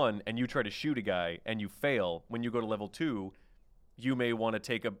level 1 and you try to shoot a guy and you fail, when you go to level 2, you may want to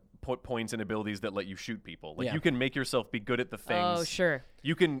take put points and abilities that let you shoot people. Like you can make yourself be good at the things. Oh, sure.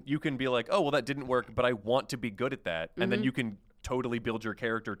 You can be like, oh, well, that didn't work, but I want to be good at that. And then you can totally build your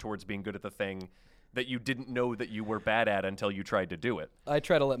character towards being good at the thing that you didn't know that you were bad at until you tried to do it. I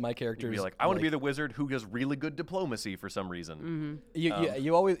try to let my characters be like, I want to be the wizard who has really good diplomacy for some reason.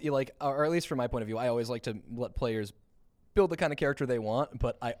 You always like, or at least from my point of view, I always like to let players build the kind of character they want,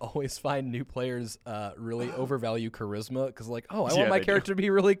 but I always find new players really overvalue charisma, because like, oh, I want my character to be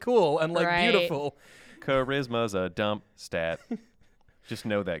really cool and like beautiful. Charisma's a dump stat. Just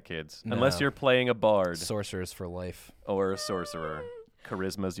know that, kids. No. Unless you're playing a bard. Sorcerers for life. Or a sorcerer.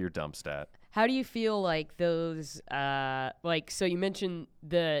 Charisma's your dump stat. How do you feel like those, so you mentioned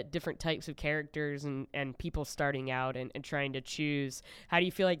the different types of characters and people starting out and trying to choose. How do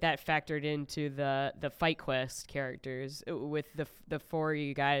you feel like that factored into the Fight Quest characters with the four of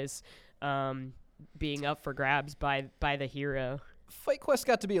you guys being up for grabs by the hero? Fight Quest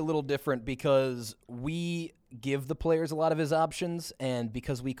got to be a little different because we give the players a lot of his options, and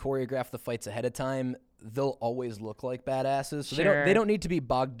because we choreograph the fights ahead of time, they'll always look like badasses. So they don't need to be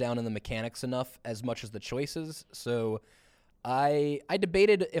bogged down in the mechanics enough as much as the choices. So I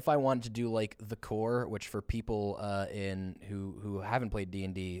debated if I wanted to do like the core, which for people who haven't played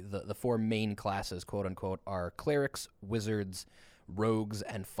D&D, the four main classes, quote unquote, are clerics, wizards, rogues,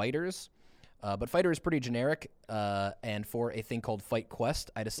 and fighters. But fighter is pretty generic, and for a thing called Fight Quest,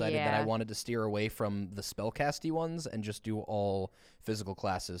 I decided that I wanted to steer away from the spellcasty ones and just do all physical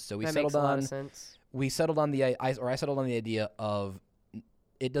classes. So that makes a lot of sense. I settled on the idea of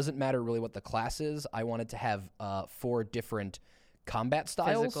it doesn't matter really what the class is. I wanted to have 4 different combat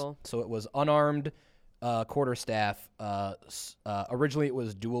styles. Physical. So it was unarmed, quarterstaff. Originally, it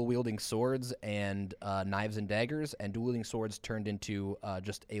was dual-wielding swords and knives and daggers, and dual-wielding swords turned into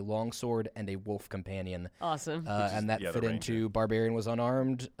just a long sword and a wolf companion. Awesome. And that fit into barbarian was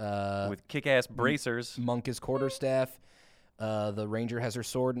unarmed. With kick-ass bracers. Monk is quarterstaff. The ranger has her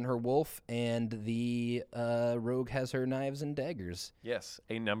sword and her wolf, and the rogue has her knives and daggers. Yes,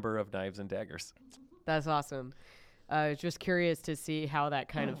 a number of knives and daggers. That's awesome. I was just curious to see how that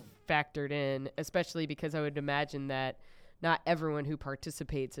kind of factored in, especially because I would imagine that not everyone who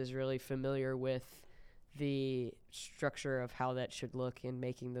participates is really familiar with the structure of how that should look in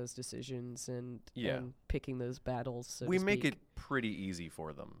making those decisions and picking those battles. So we to make speak. it pretty easy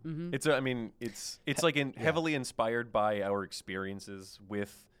for them. Mm-hmm. It's like heavily inspired by our experiences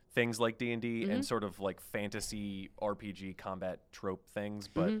with things like D&D and sort of like fantasy RPG combat trope things,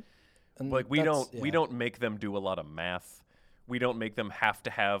 but like we don't make them do a lot of math. We don't make them have to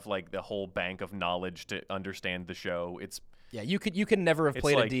have like the whole bank of knowledge to understand the show. You can never have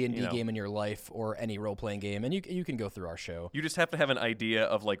played like, a D&D game in your life or any role-playing game, and you can go through our show. You just have to have an idea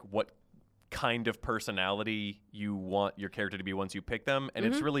of like what kind of personality you want your character to be once you pick them, and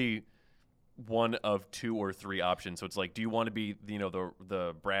it's really one of 2 or 3 options. So it's like, do you want to be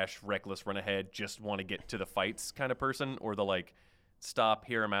the brash, reckless, run ahead, just want to get to the fights kind of person, or the like stop,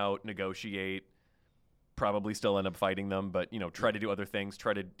 hear them out, negotiate, probably still end up fighting them, but try to do other things,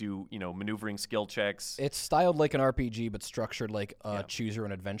 try to do maneuvering skill checks. It's styled like an RPG but structured like a choose your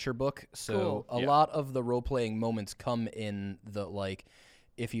own adventure book. So a lot of the role-playing moments come in the like,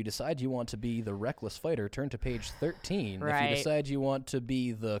 if you decide you want to be the reckless fighter, turn to page 13. Right. If you decide you want to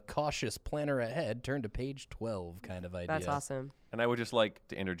be the cautious planner ahead, turn to page 12 kind of idea. That's awesome. And I would just like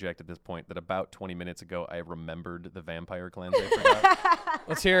to interject at this point that about 20 minutes ago, I remembered the vampire clans I forgot.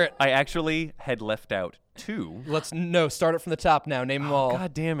 Let's hear it. I actually had left out 2. Start it from the top now. Name them all.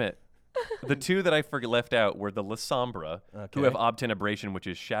 God damn it. The 2 that I left out were the La Sombra, who have obtenebration, which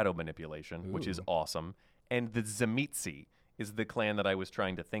is shadow manipulation, which is awesome, and the Tzimisce is the clan that I was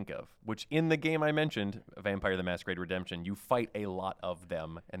trying to think of, which in the game I mentioned, Vampire the Masquerade Redemption, you fight a lot of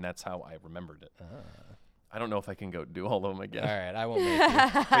them, and that's how I remembered it. I don't know if I can go do all of them again. All right, I won't make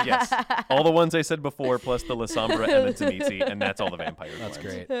you. But yes, all the ones I said before, plus the La Sombra and the Tzimisce, and that's all the vampire That's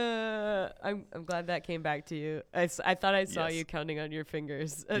clans. great. I'm glad that came back to you. I thought I saw you counting on your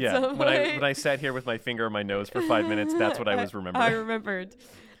fingers at Yeah, some when point. I sat here with my finger on my nose for 5 minutes, that's what I was remembering. I remembered.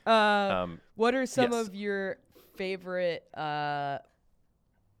 What are some yes. of your favorite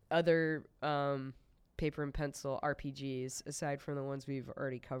other paper and pencil RPGs aside from the ones we've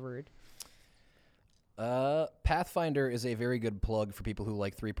already covered? Pathfinder is a very good plug for people who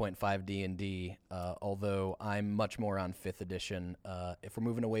like 3.5 D&D, although I'm much more on 5th edition. If we're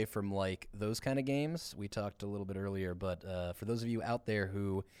moving away from like those kind of games, we talked a little bit earlier, but for those of you out there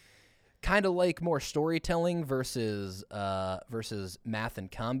who kind of like more storytelling versus math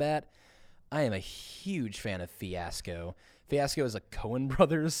and combat, I am a huge fan of Fiasco. Fiasco is a Coen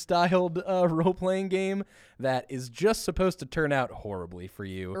Brothers styled role-playing game that is just supposed to turn out horribly for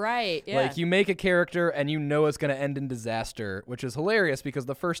you. Right, yeah. Like, you make a character and you know it's going to end in disaster, which is hilarious because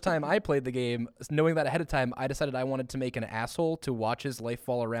the first time I played the game, knowing that ahead of time, I decided I wanted to make an asshole to watch his life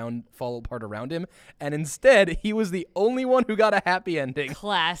fall apart around him, and instead, he was the only one who got a happy ending.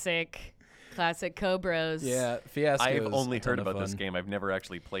 Classic Cobros. Yeah, Fiasco. I've only heard about this game. I've never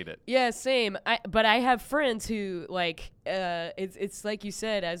actually played it. Yeah, same. But I have friends who like it's like you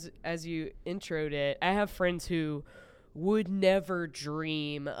said as you introed it. I have friends who would never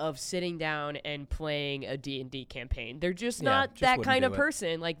dream of sitting down and playing a D&D campaign. They're just not that kind of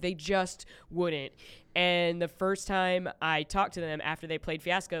person. Like they just wouldn't. And the first time I talked to them after they played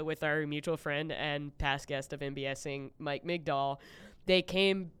Fiasco with our mutual friend and past guest of MBSing, Mike Migdal, they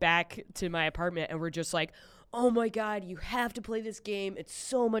came back to my apartment and were just like, oh my God, you have to play this game. It's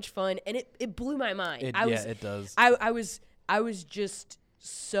so much fun. And it blew my mind. It does. I was just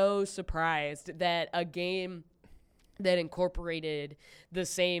so surprised that a game that incorporated the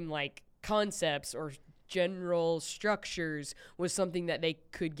same like concepts or general structures was something that they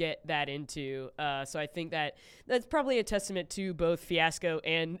could get that into. So I think that's probably a testament to both Fiasco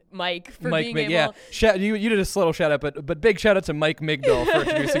and Mike for being able. Yeah, you did a little shout out, but big shout out to Mike Migdal for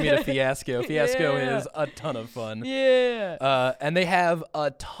introducing me to Fiasco. Fiasco is a ton of fun. Yeah. And they have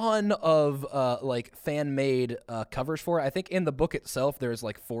a ton of like fan made covers for it. I think in the book itself there's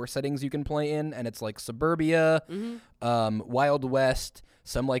like 4 settings you can play in, and it's like suburbia, Wild West,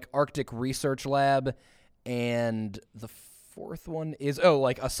 some like Arctic research lab, and the 4th one is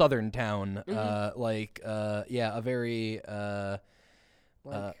like a southern town, a very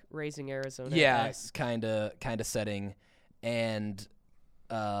like Raising Arizona. kind of setting, and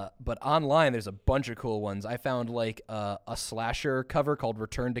but online there's a bunch of cool ones. I found like a slasher cover called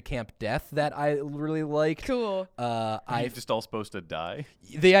Return to Camp Death that I really liked. Cool. Are you just all supposed to die?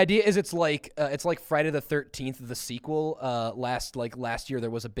 The idea is it's like Friday the 13th, the sequel. Last year there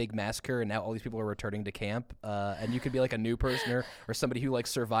was a big massacre, and now all these people are returning to camp. And you could be like a new person or somebody who like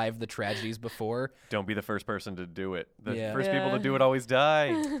survived the tragedies before. Don't be the first person to do it. The first people to do it always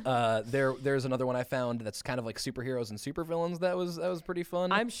die. There's another one I found that's kind of like superheroes and supervillains that was pretty fun.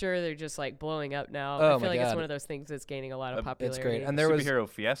 fun. I'm sure they're just like blowing up now. Oh I feel my like it's God. one of those things that's gaining a lot of popularity. It's great. And there was Superhero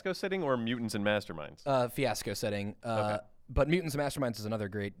Fiasco setting or Mutants and Masterminds? Fiasco setting. Okay. But Mutants and Masterminds is another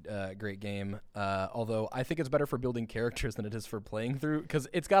great game. Although I think it's better for building characters than it is for playing through, because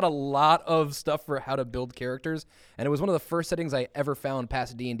it's got a lot of stuff for how to build characters. And it was one of the first settings I ever found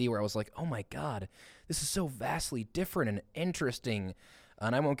past D&D where I was like, oh my God, this is so vastly different and interesting.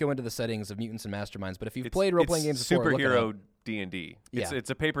 And I won't go into the settings of Mutants and Masterminds, but if you've played role-playing games before, look it superhero up. D&D. Yeah. It's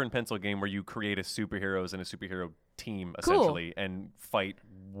a paper and pencil game where you create a superheroes and a superhero team Cool. essentially and fight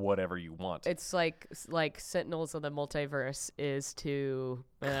whatever you want. It's like Sentinels of the Multiverse is to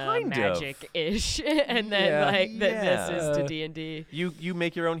Kind of. magic-ish, and then Yeah. this is to D&D. You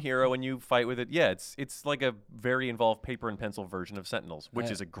make your own hero and you fight with it. Yeah, it's like a very involved paper and pencil version of Sentinels,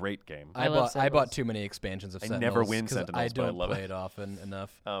 which is a great game. I love I bought Sentinels. too many expansions of I Sentinels. never win 'cause Sentinels, I but I don't love play it. it often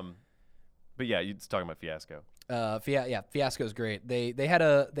enough. But yeah, you're talking about Fiasco. Fiasco's great. They had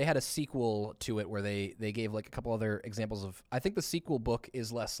a sequel to it where they gave like a couple other examples of. I think the sequel book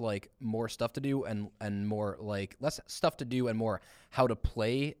is less like more stuff to do and more like less stuff to do and more how to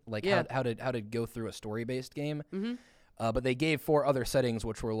play, like how to go through a story based game. Mm-hmm. But they gave 4 other settings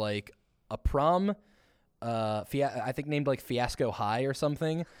which were like a prom. I think named like Fiasco High or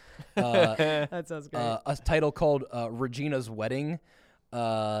something. That sounds great. A title called Regina's Wedding.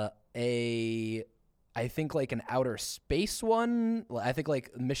 I think like an outer space one. I think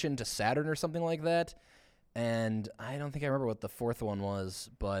like Mission to Saturn or something like that. And I don't think I remember what the 4th one was,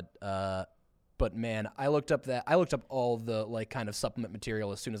 but man, I looked up all the like kind of supplement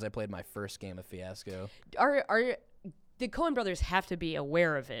material as soon as I played my first game of Fiasco. The Coen brothers have to be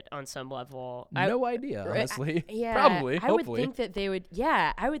aware of it on some level. No idea, honestly. Yeah, Probably, I would hopefully. think that they would.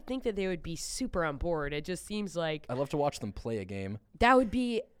 Yeah, I would think that they would be super on board. It just seems like I'd love to watch them play a game. that would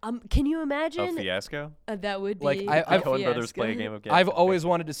be. Can you imagine? Oh, Fiasco? That would be Like, The I've- Coen brothers Fiasco. play a game of I've always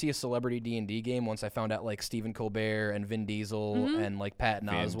wanted to see a celebrity D&D game once I found out like Stephen Colbert and Vin Diesel Mm-hmm. and like Patton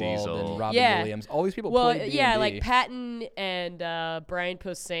Vin Oswalt Diesel. and Robin Yeah. Williams. All these people Well, play D&D. yeah, like Patton and Brian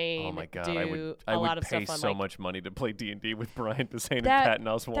Posehn. Oh my God, do I a would lot of pay stuff on so like much money to play D&D with Brian Posehn and that. Patton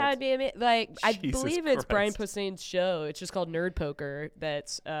Oswalt. That would be like I Jesus believe it's Brian Christ. Posehn's show. It's just called Nerd Poker.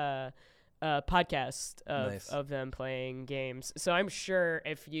 That's a podcast Nice. of them playing games. So I'm sure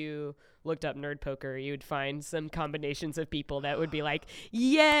if you looked up Nerd Poker, you would find some combinations of people that would be like,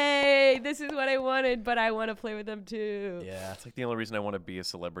 "Yay! This is what I wanted, but I want to play with them too." Yeah. It's like the only reason I want to be a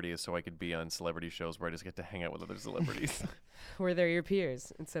celebrity is so I could be on celebrity shows where I just get to hang out with other celebrities. Where they're your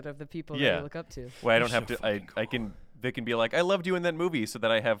peers instead of the people that Yeah. you look up to. Well, I don't have to. I can. They can be like, I loved you in that movie, so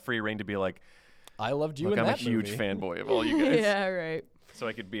that I have free reign to be like, I loved you look, in I'm a that huge movie. fanboy of all you guys. Yeah, right. So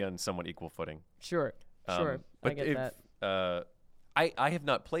I could be on somewhat equal footing. Sure. Sure. I But get if, that. I have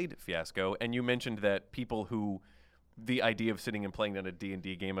not played Fiasco, and you mentioned that people who the idea of sitting and playing on a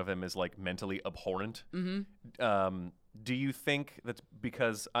D&D game of them is like mentally abhorrent. Mm-hmm. Do you think that's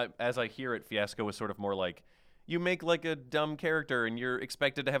because, as I hear it, Fiasco is sort of more like you make like a dumb character and you're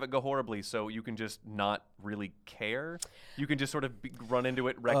expected to have it go horribly, so you can just not really care. You can just sort of run into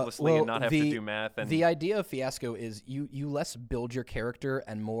it recklessly and not have to do math. And the idea of Fiasco is you less build your character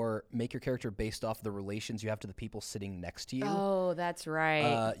and more make your character based off the relations you have to the people sitting next to you. Oh, that's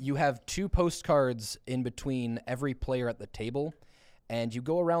right. You have 2 postcards in between every player at the table, and you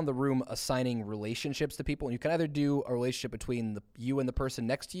go around the room assigning relationships to people. And you can either do a relationship between you and the person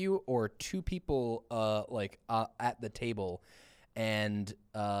next to you, or 2 people at the table. And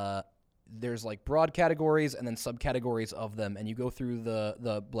there's like broad categories and then subcategories of them, and you go through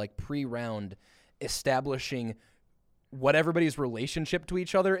the like pre-round establishing what everybody's relationship to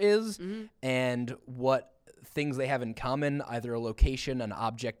each other is and what things they have in common, either a location, an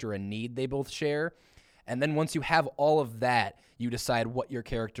object, or a need they both share. And then once you have all of that, you decide what your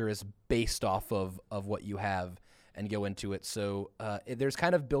character is based off of what you have and go into it. So there's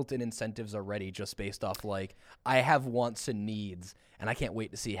kind of built-in incentives already just based off like, I have wants and needs, and I can't wait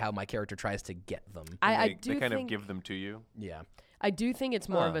to see how my character tries to get them. I they kind think of give them to you. Yeah. I do think it's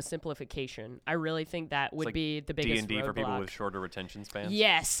more of a simplification. I really think that would Like be the biggest D&D for people roadblock. with shorter attention spans.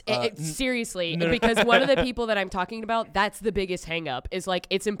 Yes, seriously, because one of the people that I'm talking about, that's the biggest hang up is like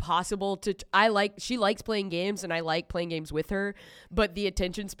it's impossible to she likes playing games and I like playing games with her, but the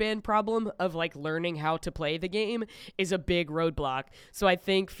attention span problem of like learning how to play the game is a big roadblock. So I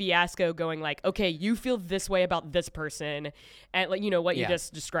think Fiasco going like, okay, you feel this way about this person, and like what you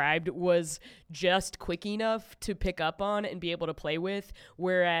just described was just quick enough to pick up on and be able to play play with,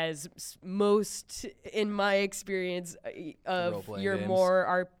 whereas most, in my experience, of Role-playing your games.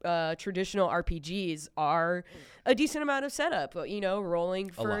 more traditional RPGs are a decent amount of setup, rolling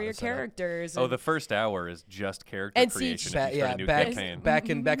lot for of your setup. characters. Oh, and- the first hour is just character And creation. see, if you start a new campaign. back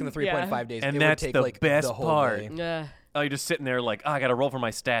in the 3.5 days, And it that's would take the like best the whole part. day. Oh, you're just sitting there like, I got to roll for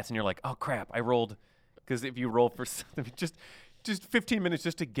my stats, and you're like, oh crap, I rolled, because if you roll for something, just 15 minutes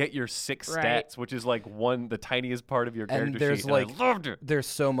just to get your 6 Right. stats, which is like the tiniest part of your character And there's sheet. like and I loved it. there's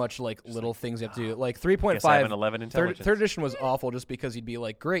so much like little things you have to do. Like Guess I have 3.5 an 11 third intelligence. edition was awful just because you'd be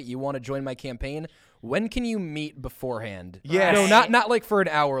like, great, you want to join my campaign? When can you meet beforehand? Yes. No, not like for an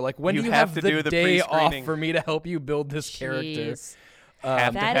hour. Like when You do you have have to the do the day off pre-screening. for me to help you build this character? Jeez.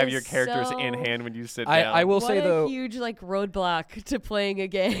 Have to That have is your characters so- in hand when you sit I down. will What say a though. huge roadblock to playing a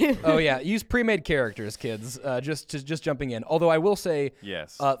game. Oh yeah, use pre-made characters, kids. Just jumping in. Although I will say,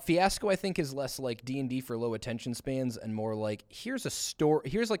 Yes. Fiasco I think is less like D&D for low attention spans and more like here's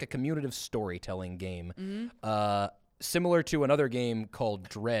like a commutative storytelling game. Similar to another game called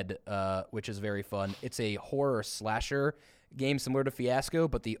Dread, which is very fun. It's a horror slasher game similar to Fiasco,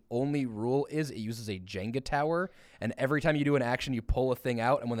 but the only rule is it uses a Jenga tower, and every time you do an action, you pull a thing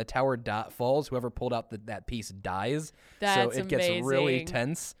out, and when the tower falls, whoever pulled out that piece dies. That's so it gets really amazing.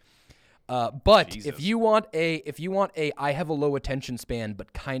 tense. But Jesus. if you want a I have a low attention span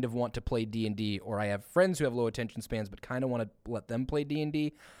but kind of want to play D&D, or I have friends who have low attention spans but kind of want to let them play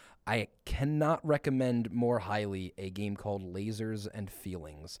D&D, I cannot recommend more highly a game called Lasers and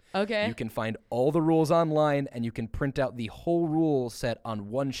Feelings. Okay. You can find all the rules online, and you can print out the whole rule set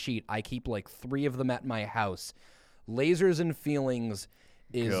on one sheet. I keep like 3 of them at my house. Lasers and Feelings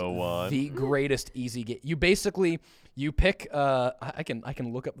is Go on. the greatest easy game. You pick. I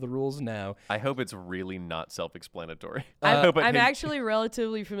can look up the rules now. I hope it's really not self-explanatory. I'm But actually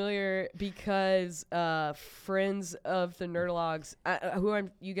relatively familiar because friends of the Nerdologues,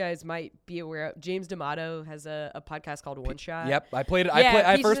 you guys might be aware of, James D'Amato has a podcast called One Shot. Yep, I played it. Yeah,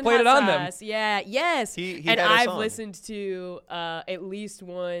 I Peaches first and played it Hot on them. Sauce. Yeah, yes. He and had us I've on. listened to at least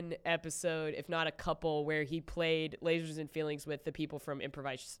one episode, if not a couple, where he played Lasers and Feelings with the people from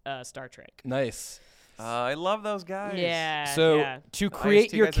Improvised Star Trek. Nice. I love those guys. Yeah. So yeah. to The create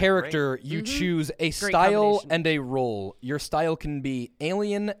IST your guys are character, you choose a style combination. and a role. Your style can be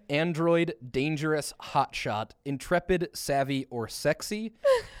alien, android, dangerous, hotshot, intrepid, savvy, or sexy.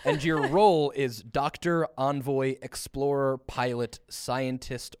 And your role is doctor, envoy, explorer, pilot,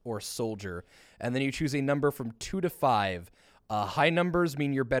 scientist, or soldier. And then you choose a number from 2 to 5. High numbers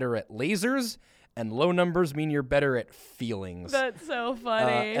mean you're better at lasers, and low numbers mean you're better at feelings. That's so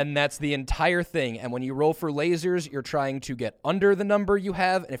funny. And that's the entire thing. And when you roll for lasers, you're trying to get under the number you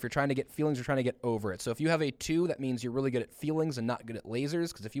have. And if you're trying to get feelings, you're trying to get over it. So if you have a 2, that means you're really good at feelings and not good at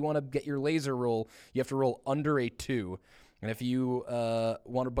lasers. Because if you want to get your laser roll, you have to roll under a 2. And if you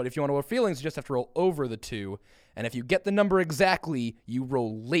want to roll feelings, you just have to roll over the 2. And if you get the number exactly, you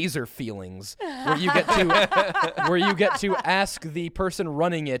roll laser feelings, where you get to ask the person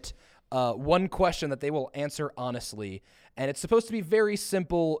running it one question that they will answer honestly. And it's supposed to be very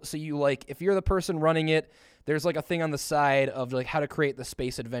simple. So you if you're the person running it, there's like a thing on the side of like how to create the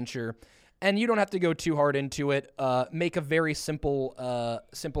space adventure. And you don't have to go too hard into it. Make a very simple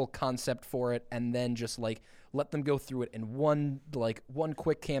concept for it, and then just let them go through it in one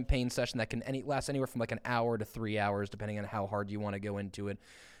quick campaign session that can last anywhere from like an hour to 3 hours, depending on how hard you want to go into it.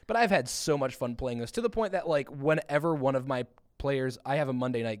 But I've had so much fun playing this, to the point that whenever one of my players, I have a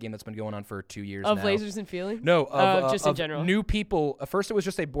Monday night game that's been going on for 2 years of now. Lasers and Feelings? No, just in of general. new people. First, it was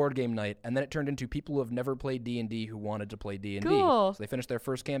just a board game night, and then it turned into people who have never played D&D who wanted to play D&D. Cool. So they finished their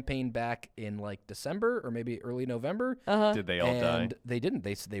first campaign back in December or maybe early November. Did they all die? And they didn't.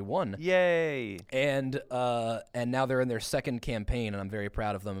 They won. Yay. And now they're in their second campaign, and I'm very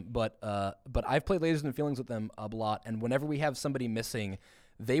proud of them. But I've played Lasers and Feelings with them a lot, and whenever we have somebody missing,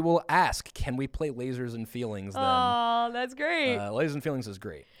 they will ask, "Can we play Lasers and Feelings?" Then Oh, that's great. Lasers and Feelings is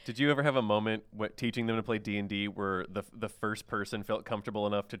great. Did you ever have a moment teaching them to play D&D where the first person felt comfortable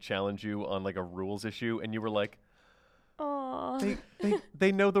enough to challenge you on a rules issue, and you were like, Aw.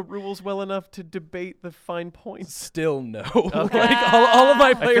 they know the rules well enough to debate the fine points? Still no. All of my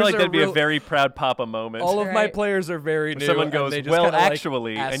I players feel like are that'd be a real- very proud papa moment. All of my Right. players are very new. someone and goes, they just "Well, kinda,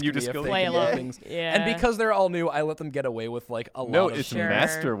 actually," ask and you me just if go, they Play can do along. things. Yeah. And because they're all new, I let them get away with a no, lot of it's Sure.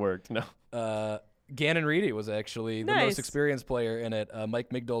 masterworked. No. Gannon Reedy was actually the Nice. most experienced player in it, Mike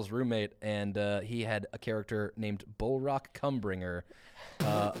Migdal's roommate, and he had a character named Bullrock Cumbringer.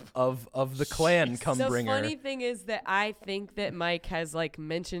 of the clan come The bringer. funny thing is that I think that Mike has like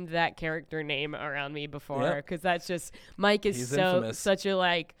mentioned that character name around me before, because that's just Mike is He's infamous. such a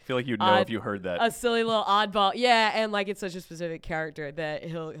like I feel like you'd know if you heard that. a silly little oddball. Yeah, and like it's such a specific character that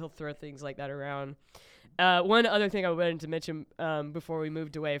he'll throw things like that around. One other thing I wanted to mention before we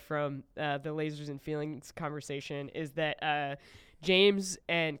moved away from the lasers and feelings conversation is that James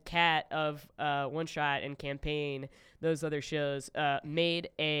and Kat of One Shot and Campaign, those other shows, made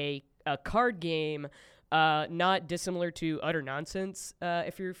a card game not dissimilar to Utter Nonsense,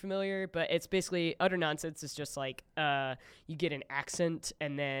 if you're familiar, but it's basically Utter Nonsense is just like you get an accent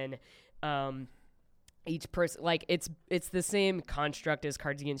and then each person, like it's the same construct as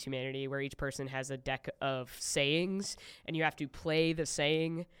Cards Against Humanity, where each person has a deck of sayings and you have to play the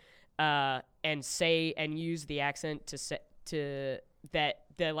saying and say and use the accent to that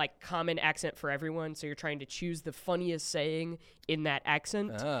the like common accent for everyone. So you're trying to choose the funniest saying in that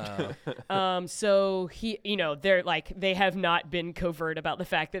accent. So they're like, they have not been covert about the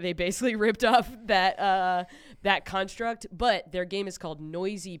fact that they basically ripped off that construct, but their game is called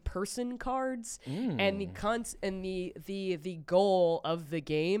Noisy Person Cards. And the goal of the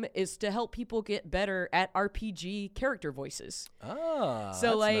game is to help people get better at RPG character voices.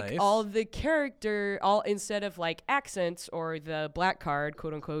 So like nice. all the instead of like accents or the black card,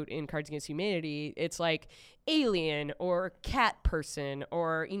 quote unquote, in Cards Against Humanity, it's like alien or cat person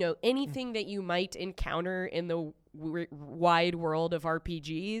or anything that you might encounter in the wide world of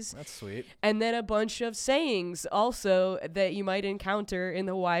RPGs. That's sweet. And then a bunch of sayings also that you might encounter in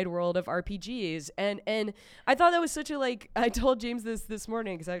the wide world of RPGs. And I thought that was such a like, I told James this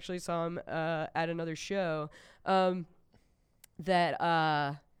morning because I actually saw him at another show,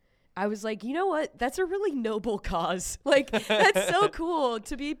 that I was like, you know what? That's a really noble cause. Like, that's so cool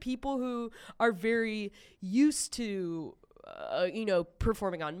to be people who are very used to,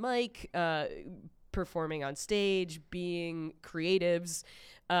 performing on mic, performing on stage, being creatives,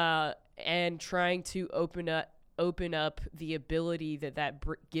 and trying to open up the ability that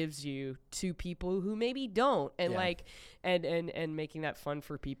gives you to people who maybe don't, and like, and making that fun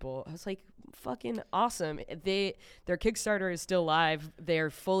for people. I was like, fucking awesome. Their Kickstarter is still live. They're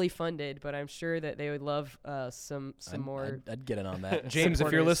fully funded, but I'm sure that they would love some more. I'd get in on that. James,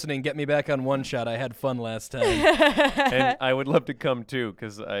 if you're listening, get me back on One Shot. I had fun last time. And I would love to come too,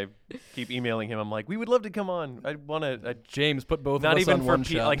 because I keep emailing him. I'm like, we would love to come on. I want to. James, put both not of us even on for One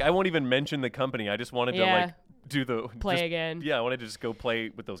Shot. like, I won't even mention the company. I just wanted to like do the play again. Yeah, I wanted to just go play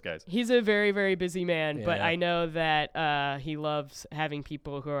with those guys. He's a very, very busy man, but Yeah. I know that he loves having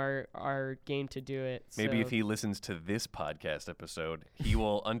people who are game to do it. Maybe so. if he listens to this podcast episode, he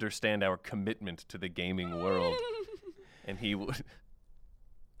will understand our commitment to the gaming world, and he would.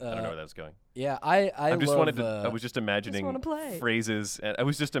 I don't know where that's going. Yeah, I just love, wanted to. I was just imagining wanna play. phrases. And I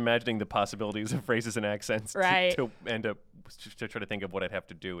was just imagining the possibilities of phrases and accents Right. to end up to try to think of what I'd have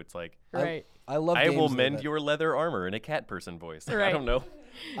to do. It's like, Right. I love I games will that- mend your leather armor in a cat person voice. I Right. don't know.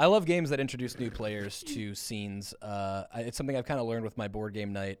 I love games that introduce new players to scenes. It's something I've kind of learned with my board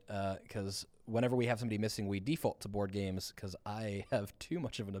game night, because whenever we have somebody missing, we default to board games because I have too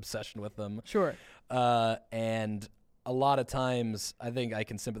much of an obsession with them. Sure. And a lot of times, I think I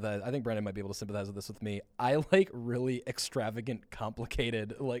can sympathize. I think Brandon might be able to sympathize with this with me. I like really extravagant,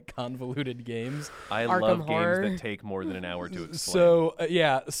 complicated, like convoluted games. I Arkham love Horror. games that take more than an hour to explain.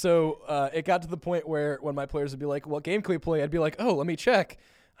 So it got to the point where when my players would be like, "What game can we play?" I'd be like, "Oh, let me check."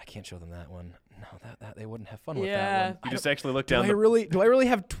 I can't show them that one. No, that they wouldn't have fun with that Yeah. one. you just actually look Do down. I really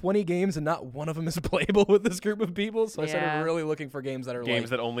have 20 games and not one of them is playable with this group of people? So I Yeah. started really looking for games that are games like,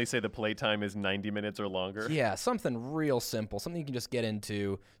 that only say the playtime is 90 minutes or longer. yeah, something real simple, something you can just get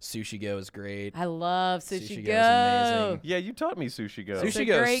into. Sushi Go is great. I love Sushi, Sushi Go. Go is amazing. Yeah, you taught me Sushi Go. It's a Sushi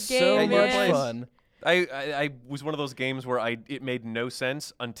Go great is so game, much man. fun. I was one of those games where it made no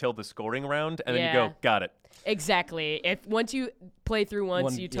sense until the scoring round, and then you Yeah. go, got it. Exactly. If once you play through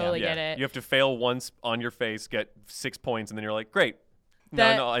once, you totally get it. You have to fail once on your face, get 6 points, and then you're like, great.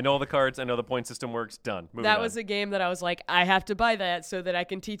 That- No, I know all the cards. I know the point system works. Done. Moving That on. was a game that I was like, I have to buy that so that I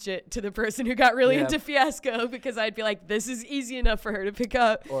can teach it to the person who got really Yeah. into Fiasco, because I'd be like, this is easy enough for her to pick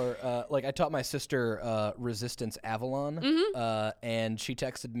up. Or like I taught my sister Resistance Avalon, and she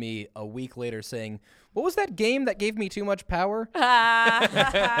texted me a week later saying, "What was that game that gave me too much power?"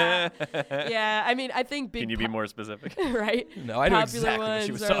 Yeah, I mean, I think big Can you be more specific? right? No, I know Popular exactly what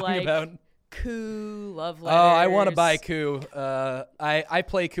she ones was are talking like about. Coup, Love Oh, Letters. I want to buy Coup. I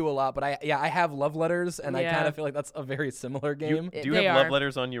play Coup a lot, but I have Love Letters, and I Yeah. kind of feel like that's a very similar game. Do you They have love are.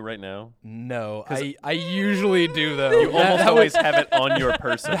 letters on you right now? No, I usually do though. You almost always have it on your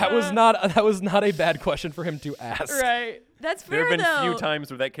person. That was not a bad question for him to ask. Right. That's There fair, have been though. few times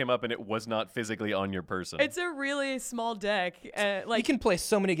where that came up and it was not physically on your person. It's a really small deck. You Like, can play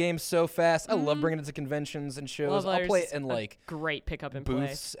so many games so fast. I love bringing it to conventions and shows. Love I'll play it Letters in is like a great pickup and play.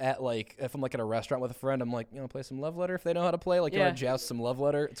 booths at like if I'm like at a restaurant with a friend. I'm like, you want to play some Love Letter if they know how to play. Like you Yeah. want to joust some Love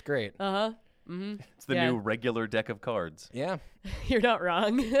Letter. It's great. Uh-huh. Mm-hmm. It's the Yeah. new regular deck of cards. Yeah, You're not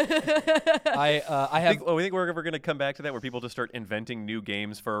wrong. I have. We think we're ever going to come back to that where people just start inventing new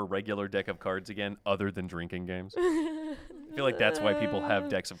games for a regular deck of cards again, other than drinking games. I feel like that's why people have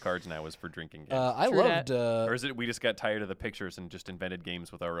decks of cards now, is for drinking games. I True loved. Or is it we just got tired of the pictures and just invented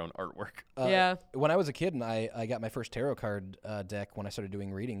games with our own artwork? Yeah. When I was a kid and I got my first tarot card deck when I started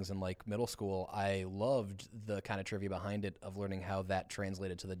doing readings in like middle school, I loved the kind of trivia behind it of learning how that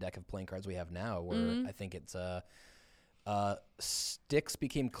translated to the deck of playing cards we have now, where I think it's sticks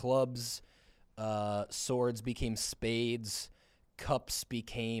became clubs, swords became spades, cups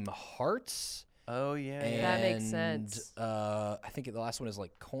became hearts. Oh, yeah. And, That makes sense. I think the last one is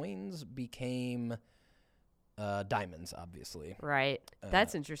like coins became diamonds, obviously. Right.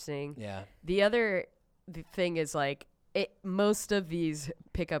 That's interesting. Yeah. The thing is, like, most of these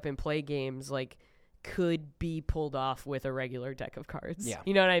pick up and play games, like, could be pulled off with a regular deck of cards. Yeah.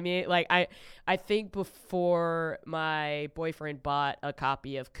 You know what I mean? Like, I think before my boyfriend bought a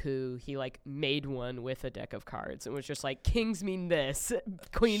copy of Coup, he, like, made one with a deck of cards and was just like, kings mean this,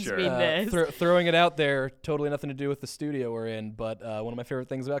 queens Sure. mean this. Throwing it out there, totally nothing to do with the studio we're in, but one of my favorite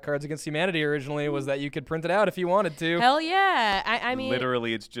things about Cards Against Humanity originally was that you could print it out if you wanted to. Hell yeah. I mean,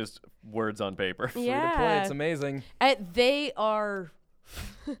 Literally, it's just words on paper. Free to play, yeah. it's amazing. They are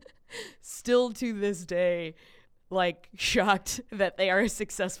still to this day, like, shocked that they are a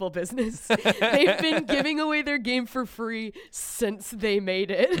successful business. They've been giving away their game for free since they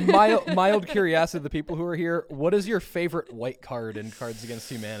made it. Mild curiosity to the people who are here, what is your favorite white card in Cards Against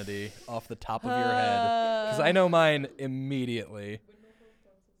Humanity off the top of your head? Because I know mine immediately.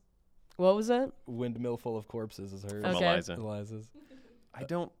 What was that? Windmill Full of Corpses is hers. From Okay. Eliza's.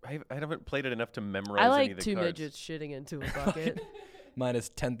 I haven't played it enough to memorize I any like of the two cards. midgets shitting into a bucket. Mine is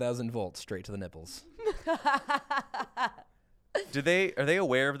 10,000 volts straight to the nipples. Are they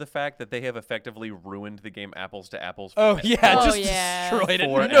aware of the fact that they have effectively ruined the game Apples to Apples? Oh, yeah, Oh, just yeah. destroyed it.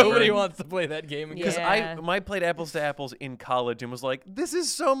 Forever. Nobody wants to play that game again. Because Yeah. I played Apples to Apples in college and was like, this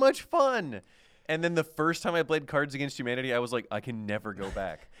is so much fun. And then the first time I played Cards Against Humanity, I was like, I can never go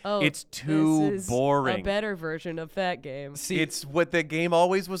back. Oh, it's too this is boring. A better version of that game. It's what the game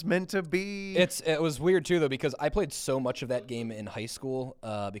always was meant to be. It was weird too though, because I played so much of that game in high school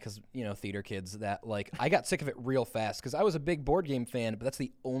because theater kids, that like I got sick of it real fast because I was a big board game fan, but that's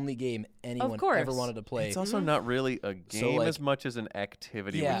the only game anyone course. ever wanted to play. It's also not really a game like- as much as an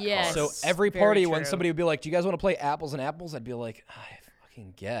activity. yeah. with Yes. cards. So every very party when true. somebody would be like, "Do you guys want to play Apples and Apples?" I'd be like, "I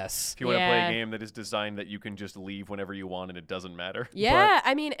fucking guess." If you want to play Yeah. a game that is designed that you can just leave whenever you want and it doesn't matter. Yeah,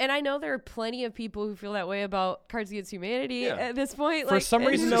 I mean, and I know there are plenty of people who feel that way about Cards Against Humanity Yeah. at this point. For like, some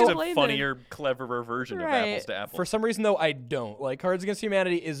and reason, It's who's just to a blame them? funnier, cleverer version of Right. Apples to Apples. For some reason though, I don't like Cards Against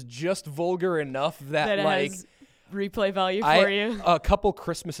Humanity is just vulgar enough that, that it like has replay value for you. a couple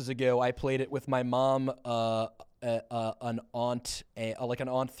Christmases ago, I played it with my mom, an aunt, like an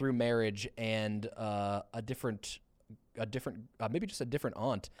aunt through marriage, and maybe just a different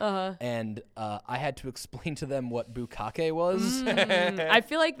aunt. And I had to explain to them what bukkake was. I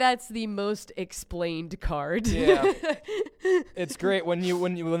feel like that's the most explained card. Yeah. It's great when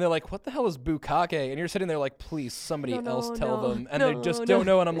they're like, "What the hell is bukkake?" and you're sitting there like, "Please, somebody No, else tell no, them," and no, they just no. don't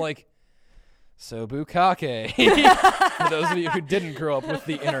know, and I'm like, "So bukkake." For those of you who didn't grow up with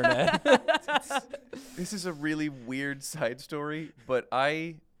the internet. This is a really weird side story, but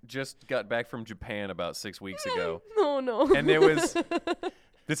I just got back from Japan about 6 weeks ago. Oh no. And there was...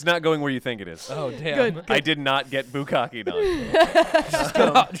 It's not going where you think it is. Oh damn! Good. I did not get bukkake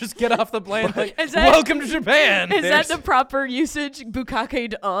done. Just get off the plane. Like, Is that- welcome to Japan. Is that the proper usage?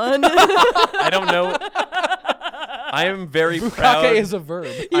 Bukkake on? I don't know. I am very proud. Bukkake is a verb.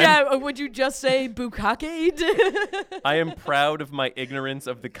 Yeah, would you just say bukkake? I am proud of my ignorance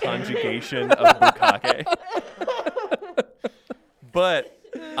of the conjugation of bukkake. But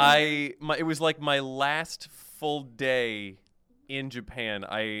it was like my last full day in Japan.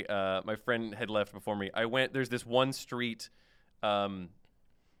 My friend had left before me. There's this one street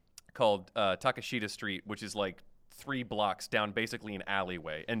called Takashita Street, which is like 3 blocks down basically an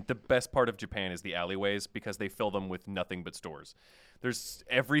alleyway. And the best part of Japan is the alleyways because they fill them with nothing but stores. There's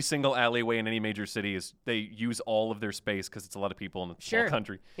every single alleyway in any major city they use all of their space because it's a lot of people in a small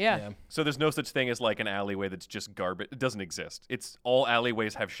country. Yeah. So there's no such thing as like an alleyway that's just garbage. It doesn't exist. It's all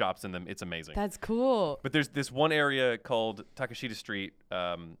alleyways have shops in them. It's amazing. That's cool. But there's this one area called Takashita Street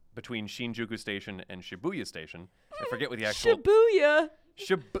between Shinjuku Station and Shibuya Station. I forget what the actual Shibuya.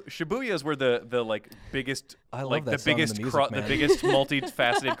 Shibuya is where the like biggest I love like that the song in biggest the music, the man. biggest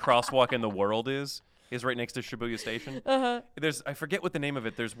multifaceted crosswalk in the world is right next to Shibuya Station. There's I forget what the name of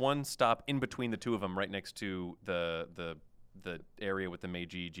it. There's one stop in between the two of them, right next to the area with the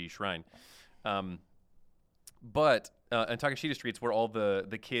Meiji Shrine. But on Takashita Street's where all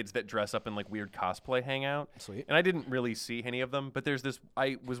the kids that dress up in like weird cosplay hang out. Sweet. And I didn't really see any of them, but there's this.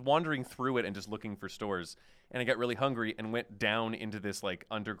 I was wandering through it and just looking for stores, and I got really hungry and went down into this like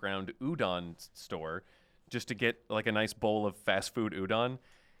underground udon store just to get like a nice bowl of fast food udon.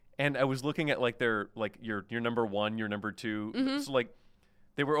 And I was looking at like their like your number 1, your number 2. So like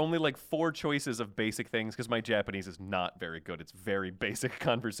there were only like 4 choices of basic things because my Japanese is not very good. It's very basic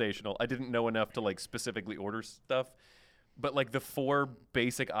conversational. I didn't know enough to like specifically order stuff. But like the 4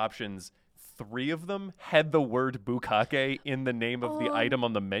 basic options, 3 of them had the word bukkake in the name of the item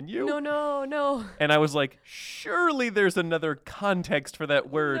on the menu. No. And I was like, surely there's another context for that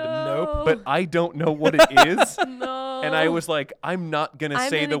word. No. Nope. But I don't know what it is. No. And I was like, I'm not going to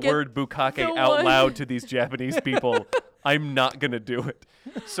say gonna the get word bukkake the out one. loud to these Japanese people. I'm not going to do it.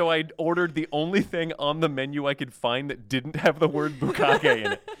 So I ordered the only thing on the menu I could find that didn't have the word bukkake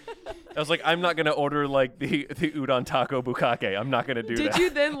in it. I was like, I'm not going to order like the udon taco bukkake. I'm not going to do that. Did you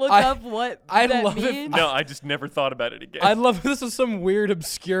then look up what I'd that love it- means? No, I just never thought about it again. I'd love if this is some weird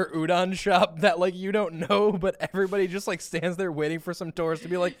obscure udon shop that like you don't know, but everybody just like stands there waiting for some tourists to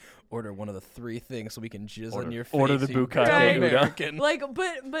be like, order one of the 3 things so we can jizz on your face. order the you bukkake dumb udon. American. Like,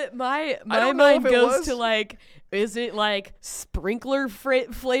 but my don't know mind if it goes was. to like, is it like sprinkler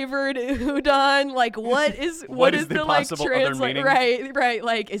flavored udon? Like, what is What is the the like possible other meaning? Right.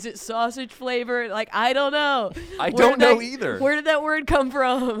 Like, is it sausage flavored? Like, I don't know. I Where don't did know that- either. Where did that word come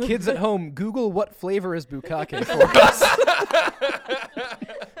from? Kids at home, Google what flavor is bukkake for us.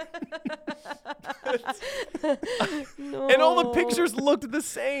 No. And all the pictures looked the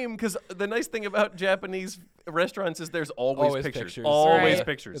same because the nice thing about Japanese restaurants is there's always pictures. Always Right.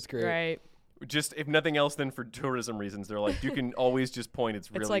 pictures. It's great. Right. Just if nothing else than for tourism reasons, they're like, you can always just point. It's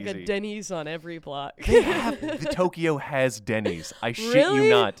really It's like easy. a Denny's on every block. Tokyo has Denny's. I shit Really? you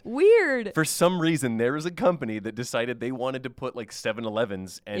not. Weird. For some reason, there was a company that decided they wanted to put like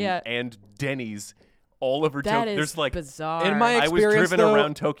 7-Elevens and Yeah. and Denny's all over That Tokyo. is There's like bizarre. In my I was experience, driven though-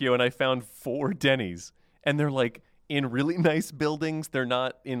 around Tokyo and I found 4 Denny's, and they're like in really nice buildings. They're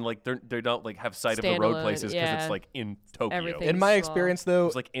not in like they don't like have side of the road Standalone, places because yeah. it's like in Tokyo. Everything. In my Small. experience, though,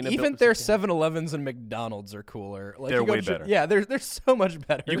 It's like in a even buil- their 7-Elevens and McDonald's are cooler. Like, They're you go way to- better. Yeah, they're so much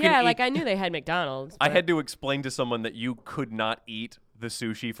better. You can yeah, eat- like I knew they had McDonald's. I but- had to explain to someone that you could not eat the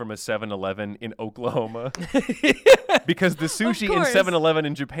sushi from a 7-Eleven in Oklahoma because the sushi in course. 7-Eleven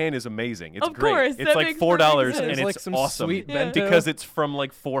in Japan is amazing. It's Of great. course, It's that like makes $4 perfect and sense. it's like some awesome sweet Yeah. bento. because it's from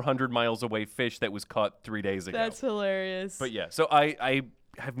like 400 miles away fish that was caught 3 days ago. That's hilarious. But yeah, so I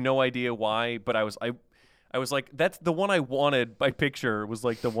have no idea why, but I was like, that's the one I wanted by picture was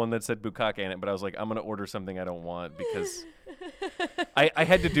like the one that said bukkake in it, but I was like, I'm gonna order something I don't want because I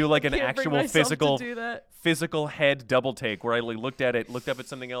had to do like an Can't bring actual myself to do that. physical head double take where I like, looked up at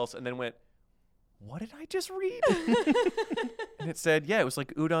something else, and then went, what did I just read? And it said, yeah, it was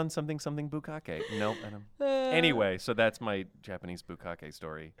like udon something bukkake. Nope. I don't. Anyway, so that's my Japanese bukkake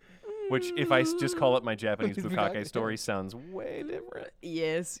story. Which, if I just call it my Japanese bukkake story, sounds way different.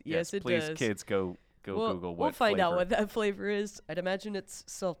 Yes, it please, does. kids, go Google what We'll find out flavor. what that flavor is. I'd imagine it's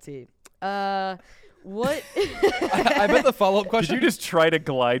salty. What? I bet the follow-up Did question. you just try to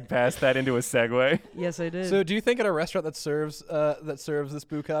glide past that into a segue? Yes, I did. So, do you think at a restaurant that serves this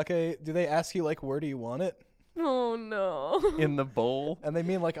bukkake, do they ask you like, where do you want it? oh no. In the bowl? And they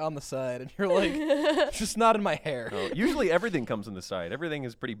mean like on the side, and you're like, it's just not in my hair. Oh, usually everything comes on the side. Everything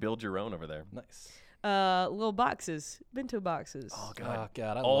is pretty build your own over there. Nice. Little boxes, bento boxes. Oh, Oh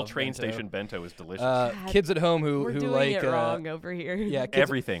God, I All love train bento. station bento is delicious. God. Kids at home We're who doing like it wrong over here. yeah, kids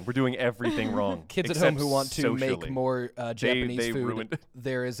everything. We're doing everything wrong. Kids at except home who want to socially. make more Japanese they food, ruined it.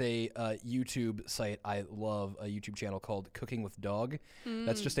 there is a YouTube site I love, a YouTube channel called Cooking with Dog.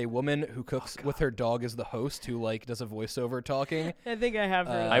 That's just a woman who cooks with her dog as the host, who like does a voiceover talking. I think I have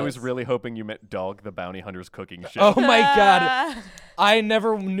heard of I was this. really hoping you meant Dog the Bounty Hunter's cooking show. Oh my God, I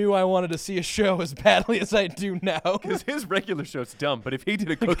never knew I wanted to see a show as badly as I do now. Because his regular show's dumb, but if he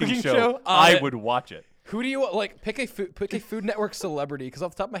did a cooking cooking show, show? I On it. would watch it. Who do you want? Like, pick a Food Network celebrity. Because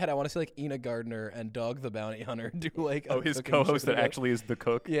off the top of my head, I want to say like Ina Gardner and Dog the Bounty Hunter do like. His co-host that actually is the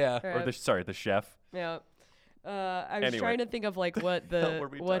cook. Yeah. Or the chef. Yeah. I was Anyway. trying to think of like what What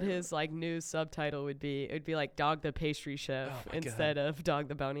were we his like news subtitle would be. It would be like Dog the Pastry Chef instead of Dog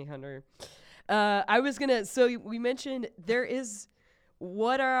the Bounty Hunter. I was gonna. So we mentioned there is.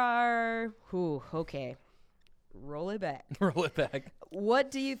 What are our? Okay. Roll it back. Roll it back. What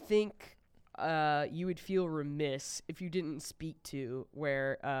do you think you would feel remiss if you didn't speak to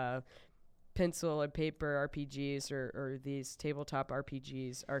where pencil and paper RPGs or these tabletop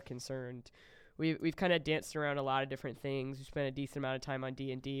RPGs are concerned? We've kind of danced around a lot of different things. We spent a decent amount of time on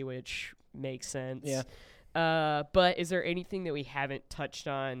D&D, which makes sense. Yeah. But is there anything that we haven't touched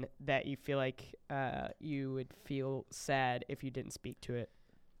on that you feel like you would feel sad if you didn't speak to it?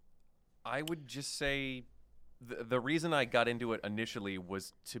 I would just say the reason I got into it initially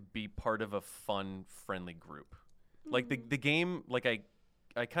was to be part of a fun, friendly group. Like the game, like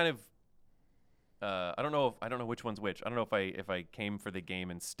I kind of I don't know which one's which. I don't know if I came for the game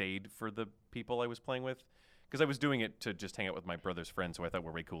and stayed for the people I was playing with, because I was doing it to just hang out with my brother's friends, who I thought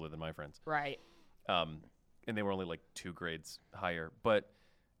were way cooler than my friends. Right. And they were only like 2 grades higher. But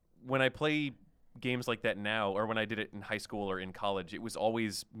when I play games like that now, or when I did it in high school or in college, it was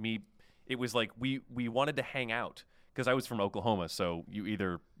always me. It was like we wanted to hang out, because I was from Oklahoma, so you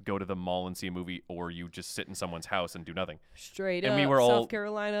either go to the mall and see a movie, or you just sit in someone's house and do nothing. Straight And up, we were all, South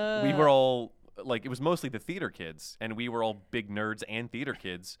Carolina. We were all, like, it was mostly the theater kids, and we were all big nerds and theater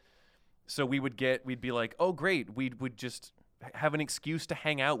kids. So we'd be like, oh, great, we would just have an excuse to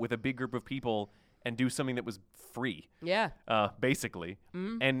hang out with a big group of people and do something that was free. Yeah. Basically.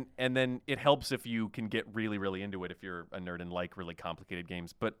 Mm-hmm. And then it helps if you can get really, really into it if you're a nerd and like really complicated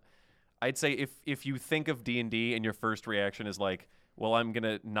games. But I'd say if you think of D&D and your first reaction is like, well, I'm going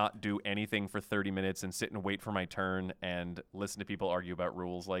to not do anything for 30 minutes and sit and wait for my turn and listen to people argue about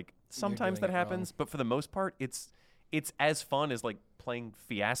rules, like, sometimes that happens, but for the most part, it's as fun as like playing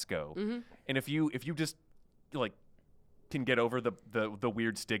Fiasco. Mm-hmm. And if you just like can get over the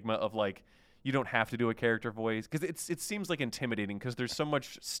weird stigma of like, you don't have to do a character voice, because it seems like intimidating, because there's so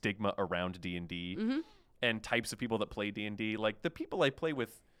much stigma around D&D and types of people that play D&D. Like, the people I play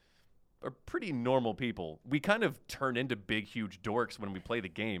with are pretty normal people. We kind of turn into big, huge dorks when we play the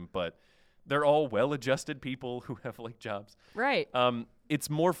game, but they're all well-adjusted people who have like jobs. Right.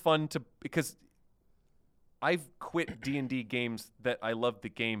 It's more fun because I've quit D&D games that I loved the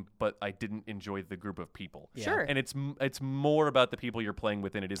game, but I didn't enjoy the group of people. Yeah. Sure. And it's more about the people you're playing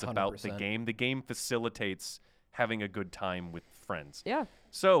with than it is about the 100%. game. The game facilitates having a good time with friends. Yeah.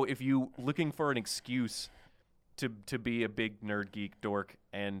 So if you looking for an excuse to be a big nerd geek dork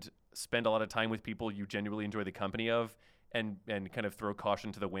and spend a lot of time with people you genuinely enjoy the company of, and kind of throw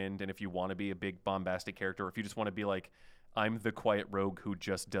caution to the wind, and if you want to be a big bombastic character, or if you just want to be like, I'm the quiet rogue who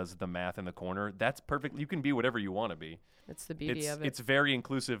just does the math in the corner, that's perfect. You can be whatever you want to be. That's the beauty of it. It's very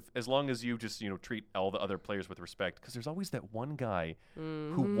inclusive, as long as you just, treat all the other players with respect, because there's always that one guy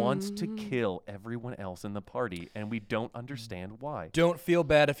who wants to kill everyone else in the party, and we don't understand why. Don't feel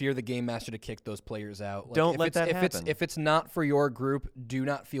bad if you're the game master to kick those players out. Like, Don't let that happen. If it's not for your group, do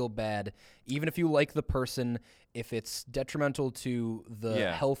not feel bad. Even if you like the person, if it's detrimental to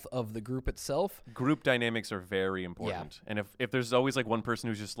the health of the group itself. Group dynamics are very important. Yeah. And if there's always like one person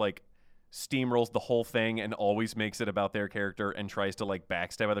who's just like steamrolls the whole thing and always makes it about their character and tries to like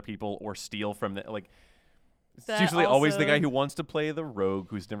backstab other people or steal from the, like, it's usually always the guy who wants to play the rogue,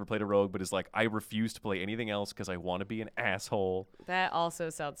 who's never played a rogue, but is like, I refuse to play anything else because I want to be an asshole. That also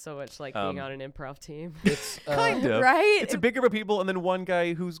sounds so much like being on an improv team. It's kind of. Right? It's a big group of people, and then one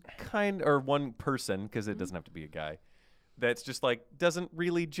guy who's or one person, because it doesn't have to be a guy, that's just like doesn't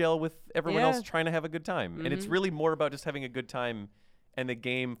really gel with everyone else trying to have a good time. And it's really more about just having a good time, and the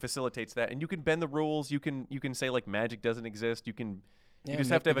game facilitates that. And you can bend the rules. You can say like magic doesn't exist. You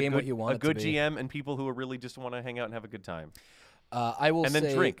just have to have a good GM and people who really just want to hang out and have a good time. I will and say,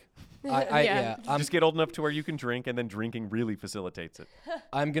 then drink. Just get old enough to where you can drink, and then drinking really facilitates it.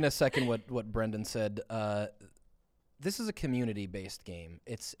 I'm gonna second what Brendan said. This is a community-based game.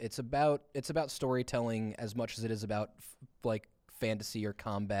 It's about storytelling as much as it is about like fantasy or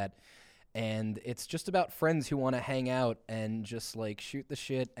combat, and it's just about friends who want to hang out and just like shoot the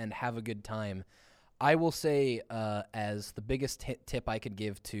shit and have a good time. I will say, as the biggest tip I could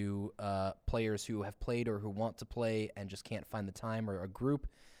give to players who have played or who want to play and just can't find the time, or a group,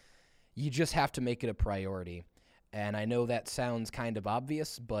 you just have to make it a priority. And I know that sounds kind of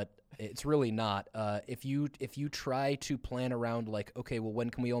obvious, but It's really not. If you try to plan around like, okay, well, when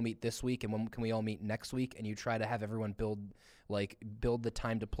can we all meet this week and when can we all meet next week, and you try to have everyone build the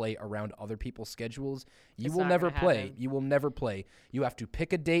time to play around other people's schedules, you will never play. You will never play. You have to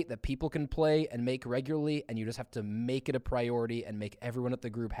pick a date that people can play and make regularly, and you just have to make it a priority and make everyone at the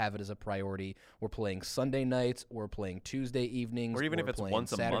group have it as a priority. We're playing Sunday nights, we're playing Tuesday evenings, or even if it's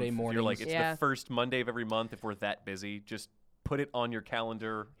once a Saturday month. mornings. If you're like, it's the first Monday of every month. If we're that busy, just put it on your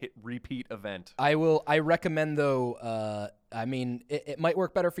calendar, hit repeat event. I recommend, though, I mean, it might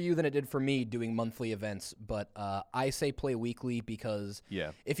work better for you than it did for me doing monthly events, but I say play weekly because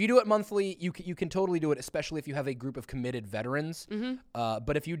if you do it monthly, you can totally do it, especially if you have a group of committed veterans.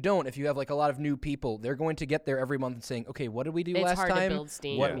 But if you don't, if you have like a lot of new people, they're going to get there every month and saying, okay, what did we do last time? It's hard to build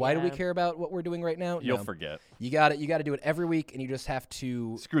steam. Why do we care about what we're doing right now? You'll forget. You got to do it every week, and you just have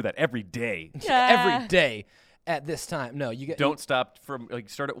to... Screw that, every day. Every day. At this time, no, you don't stop from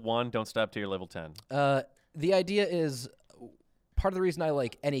start at 1. Don't stop till you're level 10. The idea is part of the reason I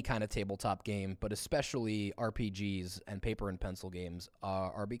like any kind of tabletop game, but especially RPGs and paper and pencil games,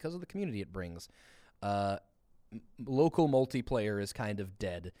 are because of the community it brings. Local multiplayer is kind of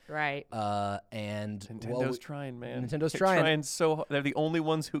dead, right? And Nintendo's trying, man. They're trying so. They're the only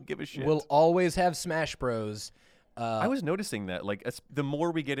ones who give a shit. We'll always have Smash Bros. I was noticing that, like, the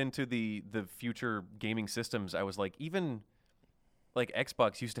more we get into the future gaming systems, I was like, even like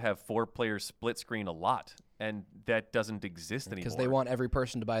Xbox used to have 4-player split screen a lot, and that doesn't exist anymore. Because they want every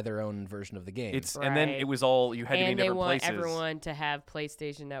person to buy their own version of the game. And then it was all, you had to be in different places. And they want everyone to have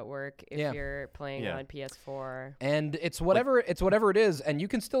PlayStation Network if you're playing on PS4. And it's whatever it is, and you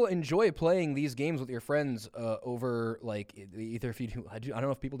can still enjoy playing these games with your friends over, like, either if you do, I don't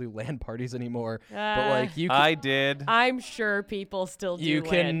know if people do LAN parties anymore, but like you can, I did. I'm sure people still do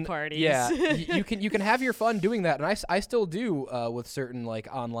LAN parties. Yeah, you can have your fun doing that, and I still do with certain like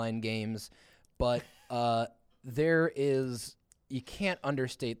online games, but you can't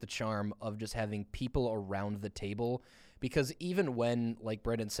understate the charm of just having people around the table, because even when, like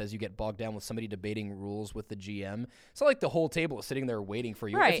Brendan says, you get bogged down with somebody debating rules with the GM, it's not like the whole table is sitting there waiting for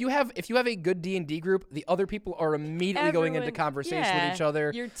you. Right. If you have a good D&D group, the other people are immediately going into conversation with each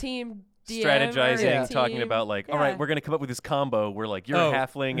other. Your team strategizing, talking about like, all right, we're going to come up with this combo where like you're a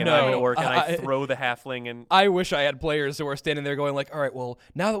halfling and I'm an orc, and I throw the halfling. And I wish I had players who are standing there going like, all right, well,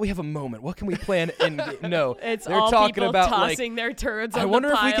 now that we have a moment, what can we plan? No, it's they're all talking people about tossing their turrets on I wonder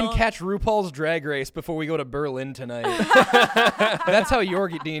the if we pile. can catch RuPaul's Drag Race before we go to Berlin tonight. That's how your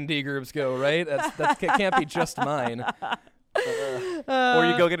D&D groups go, right? That can't be just mine. Or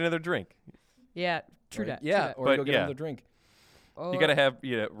you go get another drink. Yeah, true that. Yeah, or go get another drink. You got to have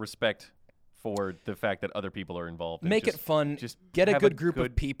respect for the fact that other people are involved. Make it fun. Just get a good group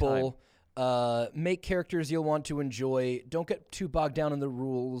of people. Time. Make characters you'll want to enjoy. Don't get too bogged down in the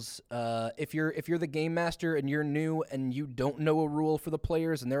rules. If you're the game master and you're new and you don't know a rule for the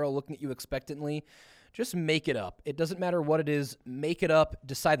players and they're all looking at you expectantly, just make it up. It doesn't matter what it is. Make it up.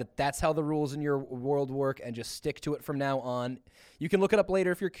 Decide that that's how the rules in your world work and just stick to it from now on. You can look it up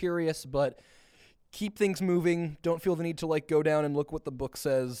later if you're curious, but keep things moving. Don't feel the need to like go down and look what the book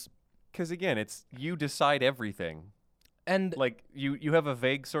says. Because again, it's you decide everything, and like you have a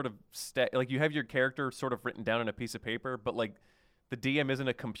vague sort of like you have your character sort of written down on a piece of paper, but like the DM isn't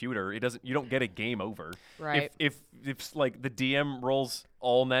a computer. You don't get a game over. Right. If like the DM rolls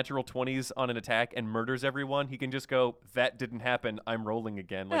all natural 20s on an attack and murders everyone, he can just go, that didn't happen, I'm rolling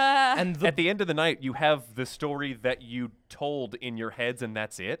again. Like, and at the end of the night, you have the story that you told in your heads, and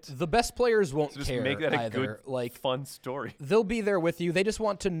that's it. The best players won't just care make that either. A good, fun story. They'll be there with you. They just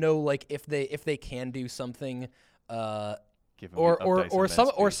want to know, like, if they can do something. Or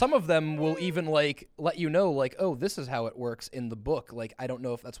some of them will even like let you know, like, oh, this is how it works in the book. Like, I don't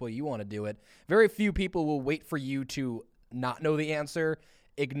know if that's the way you want to do it. Very few people will wait for you to not know the answer,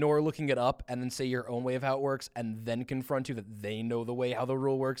 ignore looking it up, and then say your own way of how it works, and then confront you that they know the way how the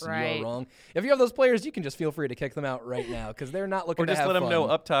rule works and you're wrong. If you have those players, you can just feel free to kick them out right now because they're not looking to have fun. Or just let them know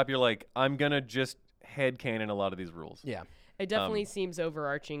up top, you're like, I'm going to just headcanon a lot of these rules. Yeah. It definitely seems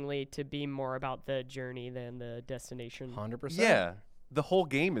overarchingly to be more about the journey than the destination. 100%. Yeah. The whole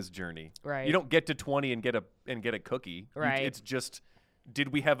game is journey. Right. You don't get to 20 and get a cookie. Right. It's just, did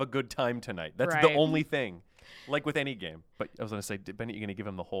we have a good time tonight? That's the only thing. Like with any game. But I was going to say, Bennett, you going to give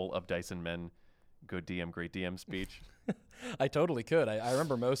him the whole Up Dyson Men good DM, great DM speech? I totally could. I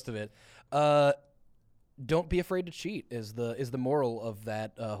remember most of it. don't be afraid to cheat is the moral of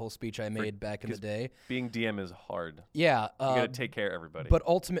that whole speech I made back in the day. Being DM is hard. Yeah. You got to take care of everybody. But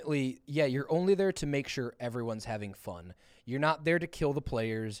ultimately, yeah, you're only there to make sure everyone's having fun. You're not there to kill the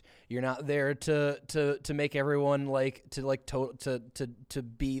players. You're not there to make everyone to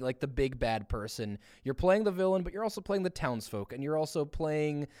be like the big bad person. You're playing the villain, but you're also playing the townsfolk, and you're also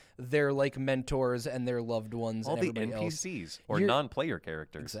playing their like mentors and their loved ones. All and the everybody NPCs else. or non-player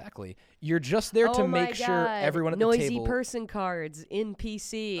characters. Exactly. You're just there to make sure everyone at the Noisy table. person cards in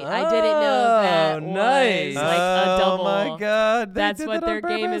PC. I didn't know that nice. was like a double. Oh my god. That's what their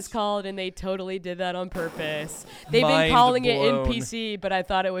game is called, and they totally did that on purpose. They've been calling it NPC, but I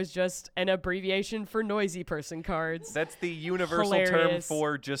thought it was just an abbreviation for noisy person cards. That's the universal term Hilarious.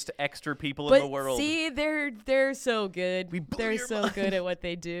 for just extra people But in the world. see, they're so good. We blew They're your so mind. good at what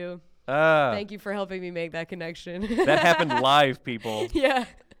they do. Ah, Thank you for helping me make that connection. that happened live, people. Yeah,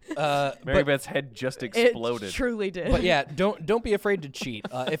 Mary Beth's head just exploded. it truly did. But yeah, don't be afraid to cheat.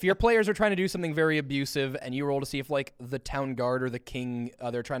 If your players are trying to do something very abusive and you roll to see if like the town guard or the king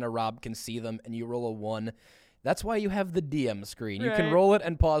they're trying to rob can see them and you roll a 1, that's why you have the DM screen. You can Right. roll it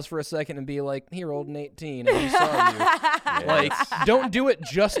and pause for a second and be like, he rolled an 18 and he saw you. Like, don't do it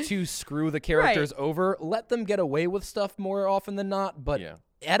just to screw the characters over. Let them get away with stuff more often than not, but Yeah.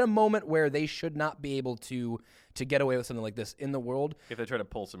 at a moment where they should not be able to get away with something like this in the world, If they try to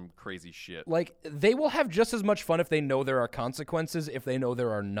pull some crazy shit. like, they will have just as much fun if they know there are consequences, if they know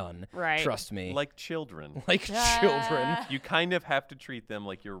there are none. Right. Trust me. Like children. Like children. You kind of have to treat them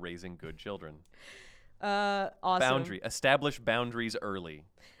like you're raising good children. Awesome. Establish boundaries early.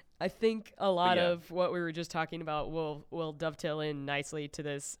 I think a lot yeah. of what we were just talking about will dovetail in nicely to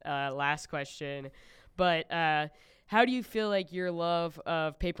this last question. But how do you feel like your love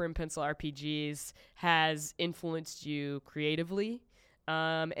of paper and pencil RPGs has influenced you creatively,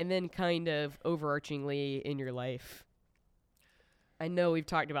 and then kind of overarchingly in your life? I know we've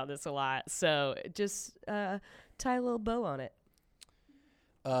talked about this a lot, so just tie a little bow on it.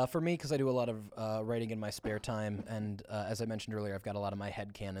 For me, because I do a lot of writing in my spare time, and as I mentioned earlier, I've got a lot of my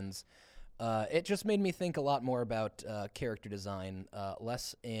headcanons. It just made me think a lot more about character design,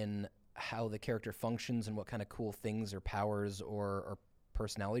 less in how the character functions and what kind of cool things or powers or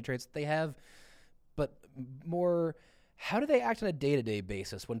personality traits they have, but more how do they act on a day-to-day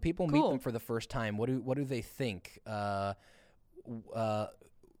basis when people meet them for the first time. What do they think?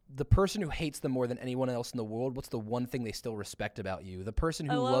 The person who hates them more than anyone else in the world, what's the one thing they still respect about you? The person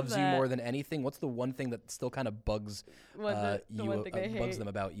who loves you more than anything, what's the one thing that still kind of bugs bugs them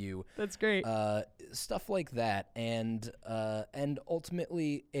about you? That's great. Stuff like that, and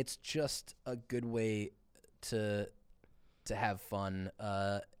ultimately, it's just a good way to have fun.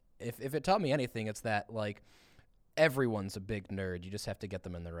 If it taught me anything, it's that like everyone's a big nerd. You just have to get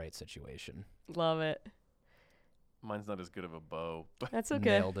them in the right situation. Love it. Mine's not as good of a bow, but That's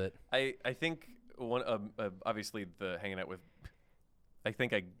okay. Nailed it. I think one obviously the hanging out with. I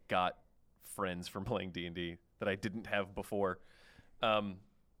think I got friends from playing D&D that I didn't have before,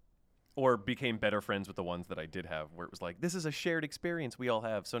 or became better friends with the ones that I did have. Where it was like, this is a shared experience we all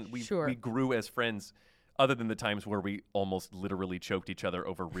have. So we grew as friends. Other than the times where we almost literally choked each other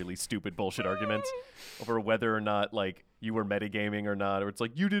over really stupid bullshit arguments over whether or not like you were metagaming or not, or it's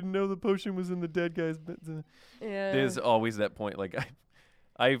like you didn't know the potion was in the dead guy's. Yeah. There's always that point. Like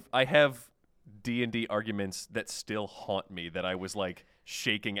I have D&D arguments that still haunt me that I was like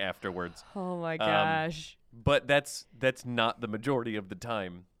shaking afterwards. Oh my gosh. But that's not the majority of the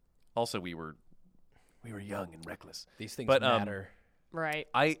time. Also, we were young and reckless. These things But, matter. Right.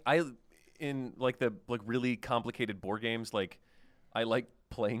 I in like the really complicated board games, like I like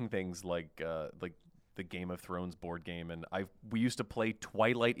playing things like the Game of Thrones board game, and we used to play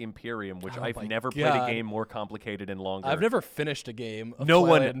Twilight Imperium, which Oh I've my never played a God. game more complicated and longer. I've never finished a game of No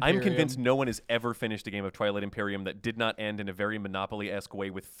Twilight one. I'm Imperium. convinced no one has ever finished a game of Twilight Imperium that did not end in a very Monopoly-esque way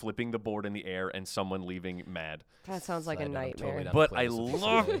with flipping the board in the air and someone leaving mad. That sounds like a Side note, I'm nightmare. totally down to But play I this episode.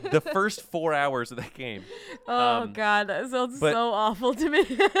 loved the first 4 hours of that game. Oh God, that sounds but- so awful to me.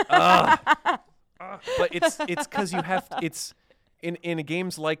 But it's because you have it's in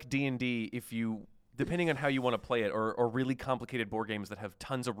games like D&D, if you depending on how you want to play it, or really complicated board games that have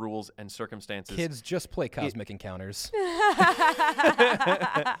tons of rules and circumstances. Kids, just play Cosmic Encounters.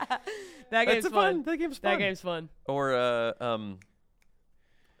 That game's fun. That game's That fun. game's fun. Or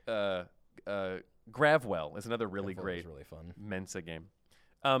Gravwell is another really That great was really fun. Mensa game.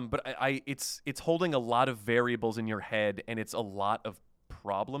 But it's holding a lot of variables in your head, and it's a lot of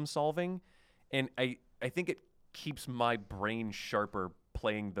problem solving, and I think it keeps my brain sharper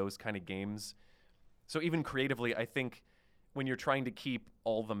playing those kind of games. So even creatively, I think when you're trying to keep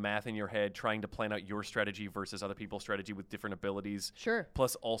all the math in your head, trying to plan out your strategy versus other people's strategy with different abilities. Sure.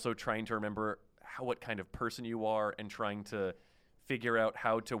 Plus also trying to remember what kind of person you are and trying to figure out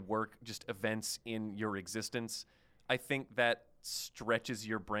how to work just events in your existence. I think that stretches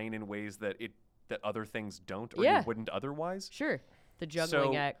your brain in ways that other things don't, or you wouldn't otherwise. Sure. The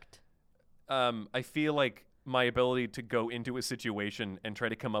juggling act. I feel like my ability to go into a situation and try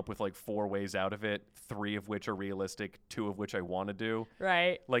to come up with like 4 ways out of it, 3 of which are realistic, 2 of which I want to do.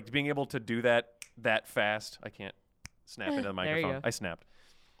 Right. Like being able to do that fast. I can't snap into the microphone. There you go. I snapped.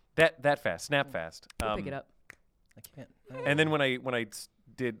 That fast. Snap fast. We'll pick it up. I can't. And then when I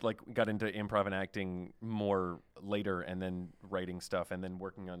got into improv and acting more later, and then writing stuff, and then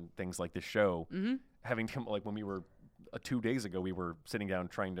working on things like this show, having to, like when we were 2 days ago, we were sitting down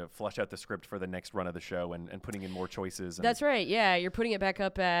trying to flesh out the script for the next run of the show and putting in more choices. And That's right. Yeah, you're putting it back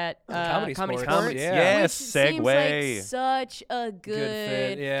up at Comedy Sports. Sports. Yes, Which seems segue. like such a good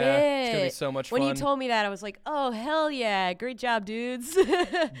fit. Yeah, fit. it's gonna be so much When fun. you told me that, I was like, oh, hell yeah. Great job, dudes.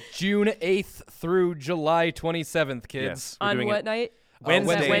 June 8th through July 27th, kids. Yes, we're On doing what it night?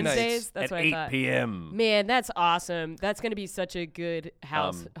 Wednesdays. Wednesdays? That's at what 8 I thought. p.m. Man, that's awesome. That's going to be such a good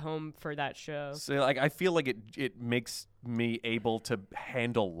home for that show. So like I feel like it makes me able to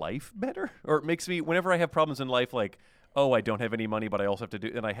handle life better, or it makes me, whenever I have problems in life, like, oh, I don't have any money, but I also have to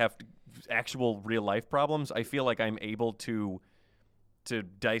do, and I have actual real life problems, I feel like I'm able to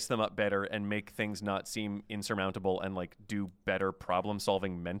dice them up better and make things not seem insurmountable and like do better problem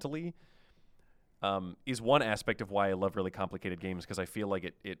solving mentally. Is one aspect of why I love really complicated games, because I feel like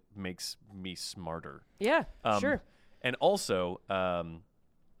it makes me smarter. Yeah, sure. And also,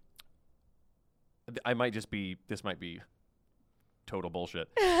 this might be total bullshit.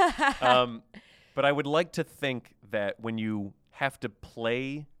 But I would like to think that when you have to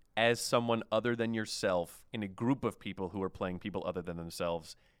play as someone other than yourself in a group of people who are playing people other than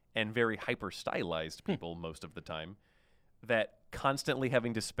themselves, and very hyper-stylized people most of the time, that constantly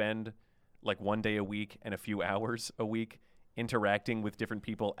having to spend like 1 day a week and a few hours a week interacting with different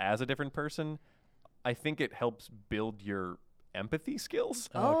people as a different person, I think it helps build your empathy skills.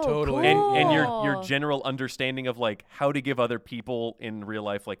 Oh, totally. Cool. And your general understanding of like how to give other people in real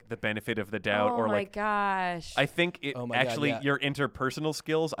life like the benefit of the doubt, or like, gosh. I think it Oh my actually God, yeah. your interpersonal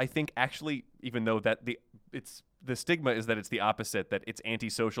skills, I think actually, even though that the stigma is that it's the opposite, that it's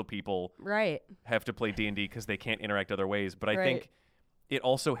antisocial people Right. have to play D&D because they can't interact other ways, but I Right. think it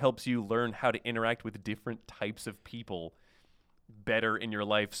also helps you learn how to interact with different types of people better in your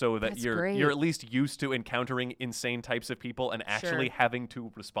life, so that That's you're great. at least used to encountering insane types of people and actually Sure. having to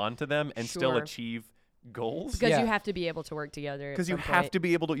respond to them and still Sure. achieve goals. Because Yeah. you have to be able to work together. Because you have to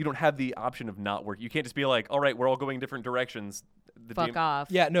be able to, you don't have the option of not working. You can't just be like, all right, we're all going different directions. Fuck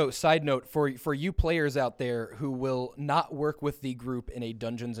off. Yeah, no, side note, for you players out there who will not work with the group in a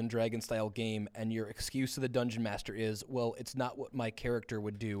Dungeons & Dragons style game, and your excuse to the Dungeon Master is, well, it's not what my character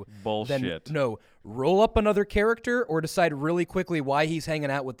would do. Bullshit. Then, no, roll up another character or decide really quickly why he's hanging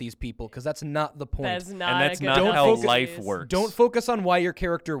out with these people, because that's not the point. That's not And that's a good not Don't how focus- life works. Don't focus on why your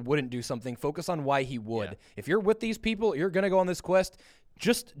character wouldn't do something. Focus on why he would. Yeah. If you're with these people, you're going to go on this quest,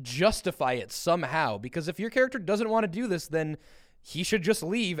 just justify it somehow. Because if your character doesn't want to do this, then he should just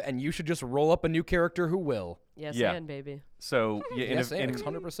leave, and you should just roll up a new character who will. Yes, Yeah. and baby. So yeah, Yes, and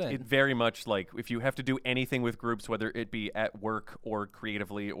 100%. It very much like if you have to do anything with groups, whether it be at work or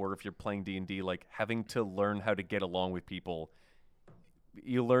creatively, or if you're playing D&D, like having to learn how to get along with people,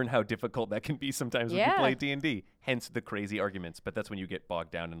 you learn how difficult that can be sometimes when you Yeah. play D&D. Hence the crazy arguments. But that's when you get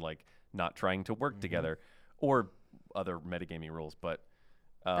bogged down in like not trying to work together, or other metagaming rules. But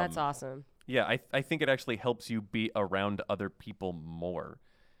That's awesome. yeah, I think it actually helps you be around other people more.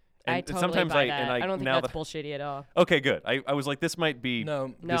 And I totally sometimes buy I that. and I don't think now that's that, bullshitty at all. okay, good. I was like, this might be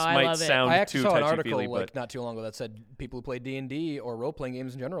No, this I might love it. sound I actually too saw an touchy-feely, article but like not too long ago that said people who play D&D or role-playing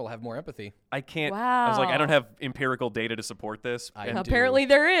games in general have more empathy. I can't. I was like, I Wow. don't have empirical data to support this. I and do. Apparently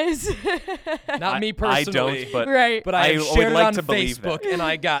there is. Not me I personally. don't, but right. But I I have would shared like it on to believe Facebook, that. and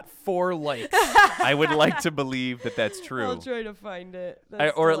I got 4 likes. I would like to believe that that's true. I'll try to find it.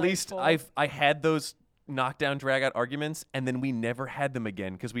 Or at least Delightful. I had those knockdown drag out arguments, and then we never had them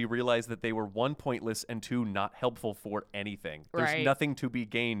again because we realized that they were 1, pointless, and 2, not helpful for anything. There's Right. nothing to be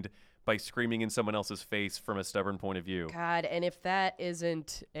gained by screaming in someone else's face from a stubborn point of view. God, and if that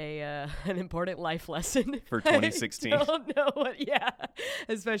isn't a an important life lesson For 2016. I don't know what. Yeah,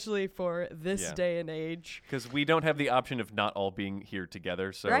 especially for this Yeah. day and age. Because we don't have the option of not all being here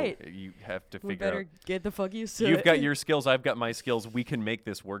together, so Right. you have to We figure better out. get the fuck used to You've it. got your skills, I've got my skills. We can make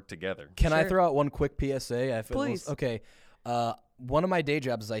this work together. Can I Sure. throw out one quick PSA? Please. Okay. One of my day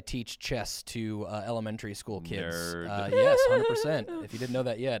jobs is I teach chess to elementary school kids. Nerd. Yes, 100%. If you didn't know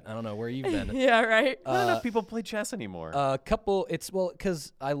that yet, I don't know where you've been. Yeah, right. Not enough people play chess anymore.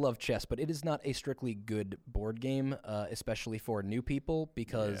 Because I love chess, but it is not a strictly good board game, especially for new people,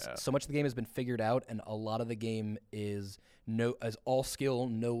 because so much of the game has been figured out, and a lot of the game is all skill,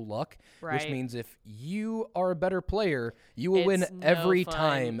 no luck, which means if you are a better player, you will win every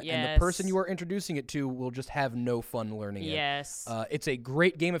time, and the person you are introducing it to will just have no fun learning it. Yes. It's a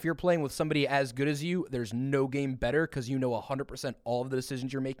great game if you're playing with somebody as good as you. There's no game better because you know 100% all of the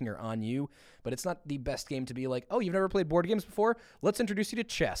decisions you're making are on you, but it's not the best game to be like, oh, you've never played board games before? Let's introduce you to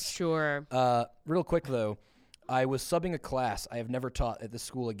chess. Sure. Real quick, though. I was subbing a class I have never taught at this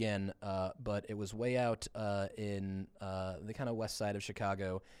school again, but it was way out in the kind of west side of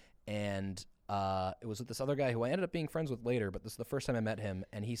Chicago, and it was with this other guy who I ended up being friends with later, but this is the first time I met him,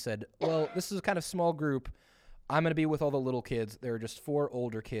 and he said, well, this is a kind of small group. I'm going to be with all the little kids. There are just 4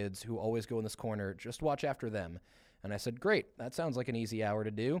 older kids who always go in this corner. Just watch after them. And I said, great, that sounds like an easy hour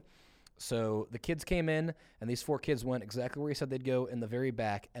to do. So the kids came in, and these 4 kids went exactly where he said they'd go in the very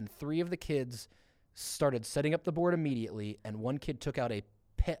back, and 3 of the kids started setting up the board immediately, and one kid took out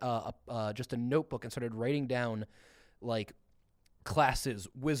just a notebook and started writing down like classes,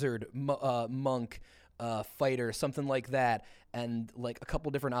 wizard, monk, fighter, something like that, and like a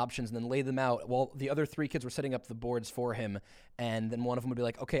couple different options, and then lay them out while the other 3 kids were setting up the boards for him. And then one of them would be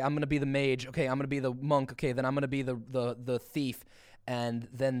like, okay, I'm going to be the mage. Okay, I'm going to be the monk. Okay, then I'm going to be the thief. And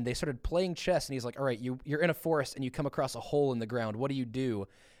then they started playing chess, and he's like, all right, you're in a forest, and you come across a hole in the ground. What do you do?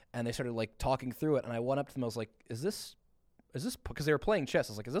 And they started like talking through it, and I went up to them. I was like, is this because they were playing chess?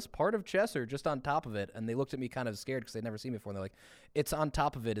 I was like, is this part of chess or just on top of it? And they looked at me kind of scared because they'd never seen me before. And they're like, it's on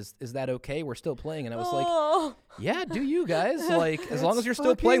top of it. Is that okay? We're still playing. And I was like, yeah, do you guys? Like, as long as you're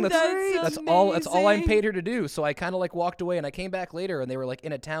still playing, that's all I'm paid here to do. So I kind of like walked away, and I came back later, and they were like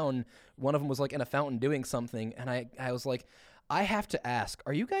in a town. One of them was like in a fountain doing something, and I was like, I have to ask,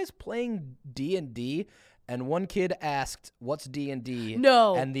 are you guys playing D&D? And one kid asked, what's D&D?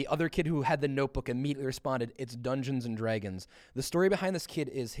 No. And the other kid who had the notebook immediately responded, it's Dungeons & Dragons. The story behind this kid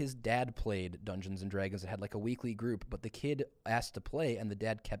is his dad played Dungeons & Dragons. It had like a weekly group, but the kid asked to play, and the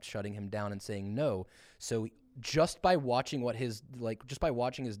dad kept shutting him down and saying no. So just by watching his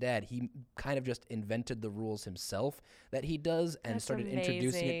dad, he kind of just invented the rules himself that he does and started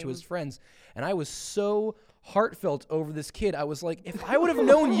introducing it to his friends. And I was so heartfelt over this kid. I was like, if I would have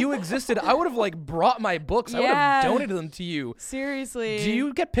known you existed, I would have like brought my books. I would have donated them to you. Seriously. Do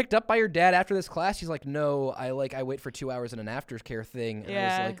you get picked up by your dad after this class? He's like, no, I wait for 2 hours in an aftercare thing. And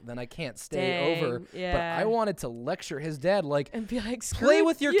I was like, then I can't stay over. Yeah. But I wanted to lecture his dad, like, and be like, play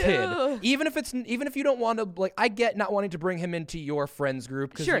with your kid. Even if you don't want to, like, I get not wanting to bring him into your friends group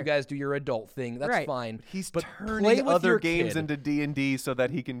because you guys do your adult thing. That's fine. He's but turning other games into D&D so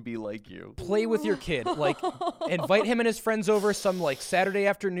that he can be like you. Play with your kid. Like, invite him and his friends over some like Saturday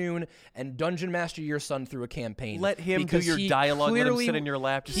afternoon and dungeon master your son through a campaign. Let him do your dialogue. Let him sit in your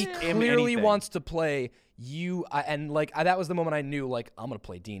lap. He clearly wants to play. That was the moment I knew, like, I'm gonna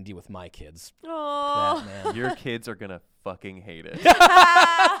play D&D with my kids. Oh, man. Your kids are gonna fucking hate it.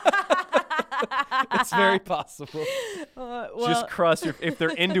 It's very possible. Just cross your. If they're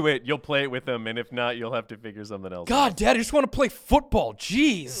into it, you'll play it with them, and if not, you'll have to figure something else. God, Dad, I just want to play football.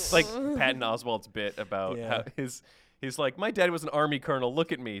 Jeez. Like Patton Oswalt's bit about how he's like, my dad was an army colonel.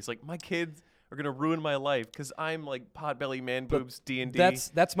 Look at me. He's like, my kids are gonna ruin my life because I'm like potbelly man boobs D&D.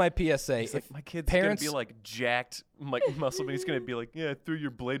 That's my PSA. He's like, my kid's gonna be like jacked, like muscle, but he's gonna be like, yeah, threw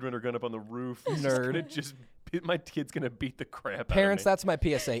your Blade Runner gun up on the roof. Nerd. My kid's gonna beat the crap Parents, out of me. That's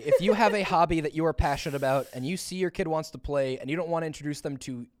my PSA. If you have a hobby that you are passionate about and you see your kid wants to play and you don't want to introduce them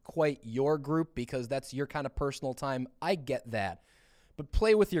to quite your group because that's your kind of personal time, I get that. But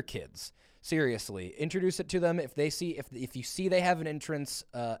play with your kids. Seriously, introduce it to them. If you see they have an interest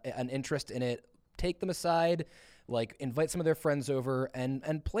in it, take them aside, like invite some of their friends over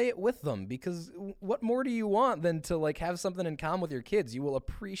and play it with them, because what more do you want than to like have something in common with your kids? You will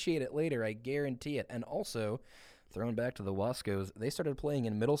appreciate it later, I guarantee it. And also, throwing back to the Wascos, they started playing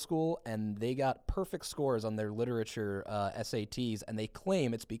in middle school and they got perfect scores on their literature SATs, and they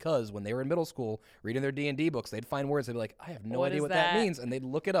claim it's because when they were in middle school reading their D&D books, they'd find words, they'd be like, I have no idea what that means, and they'd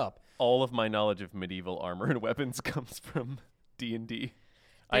look it up. All of my knowledge of medieval armor and weapons comes from D&D.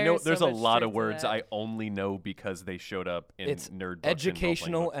 I know there's a lot of words I only know because they showed up in nerd books.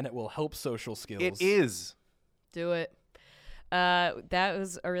 Educational, and it will help social skills. It is. Do it. That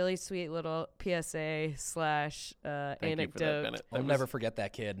was a really sweet little PSA / anecdote. Bennett. I'll never forget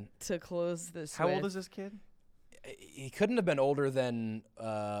that kid. To close this How with. old is this kid? he couldn't have been older than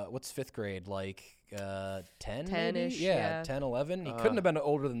what's 5th grade, like 10? 10-ish, Yeah, yeah. 10, 11. He couldn't have been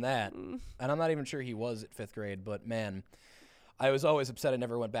older than that. And I'm not even sure he was at 5th grade, but man, I was always upset I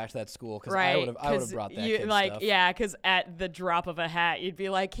never went back to that school because I would have brought that kid stuff. Yeah, because at the drop of a hat, you'd be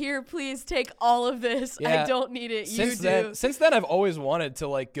like, "Here, please take all of this. Yeah. I don't need it. Since you then, do." Since then, I've always wanted to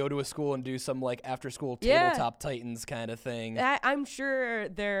like go to a school and do some like after school Yeah. tabletop Titans kind of thing. I'm sure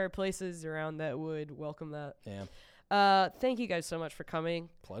there are places around that would welcome that. Yeah, Thank you guys so much for coming.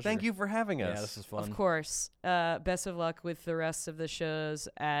 pleasure. Thank you for having us. Yeah, this is fun. Of course. Best of luck with the rest of the shows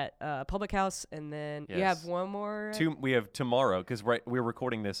at Public House, and then you Yes. have one more. We have tomorrow because we're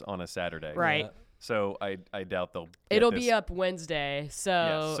recording this on a Saturday. Right. Yeah. So I doubt they'll. Get It'll this. be up Wednesday. So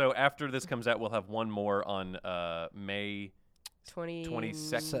Yes. So after this comes out, we'll have one more on May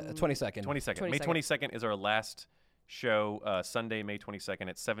 22nd. 22nd. May 22nd. 22nd is our last show. Sunday, May 22nd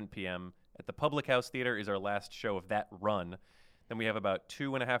at 7 p.m. at the Public House Theater is our last show of that run. Then we have about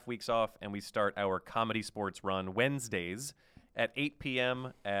 2.5 weeks off, and we start our comedy sports run Wednesdays at 8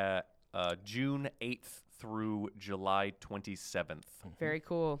 p.m. at June 8th through July 27th. Very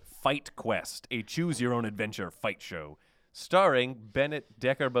cool. Fight Quest, a choose-your-own-adventure fight show starring Bennett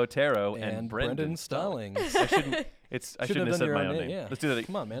Decker-Botero and Brendan Stallings. I shouldn't have done said your my own own name, name. yeah. Let's do that.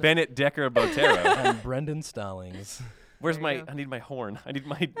 Come on, man. Bennett Decker-Botero. and Brendan Stallings. Where's There you my? go. I need my horn. I need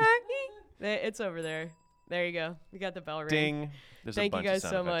my It's over there. There you go. We got the bell ring. ding. There's Thank a you bunch guys of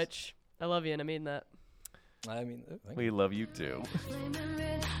so sound effects. much. I love you, and I mean that. I mean, thank We you. love you too. Flaming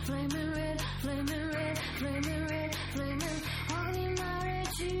red, flaming red, flaming red, flaming red, flaming. Walking in my red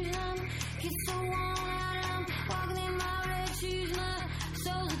shoes, get so worn out. I'm walking in my red shoes, my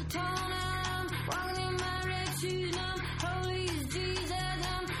soles are torn out. I'm walking in my red shoes, holy Jesus.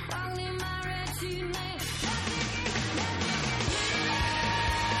 I'm walking in my red shoes, man.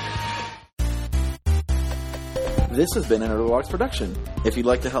 This has been a Nerdalogs production. If you'd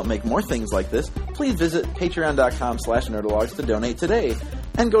like to help make more things like this, please visit patreon.com/nerdalogs to donate today.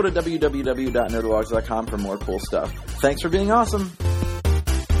 And go to www.nerdalogs.com for more cool stuff. Thanks for being awesome.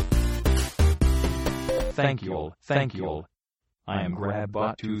 Thank you all. I am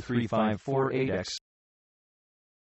GrabBot23548X.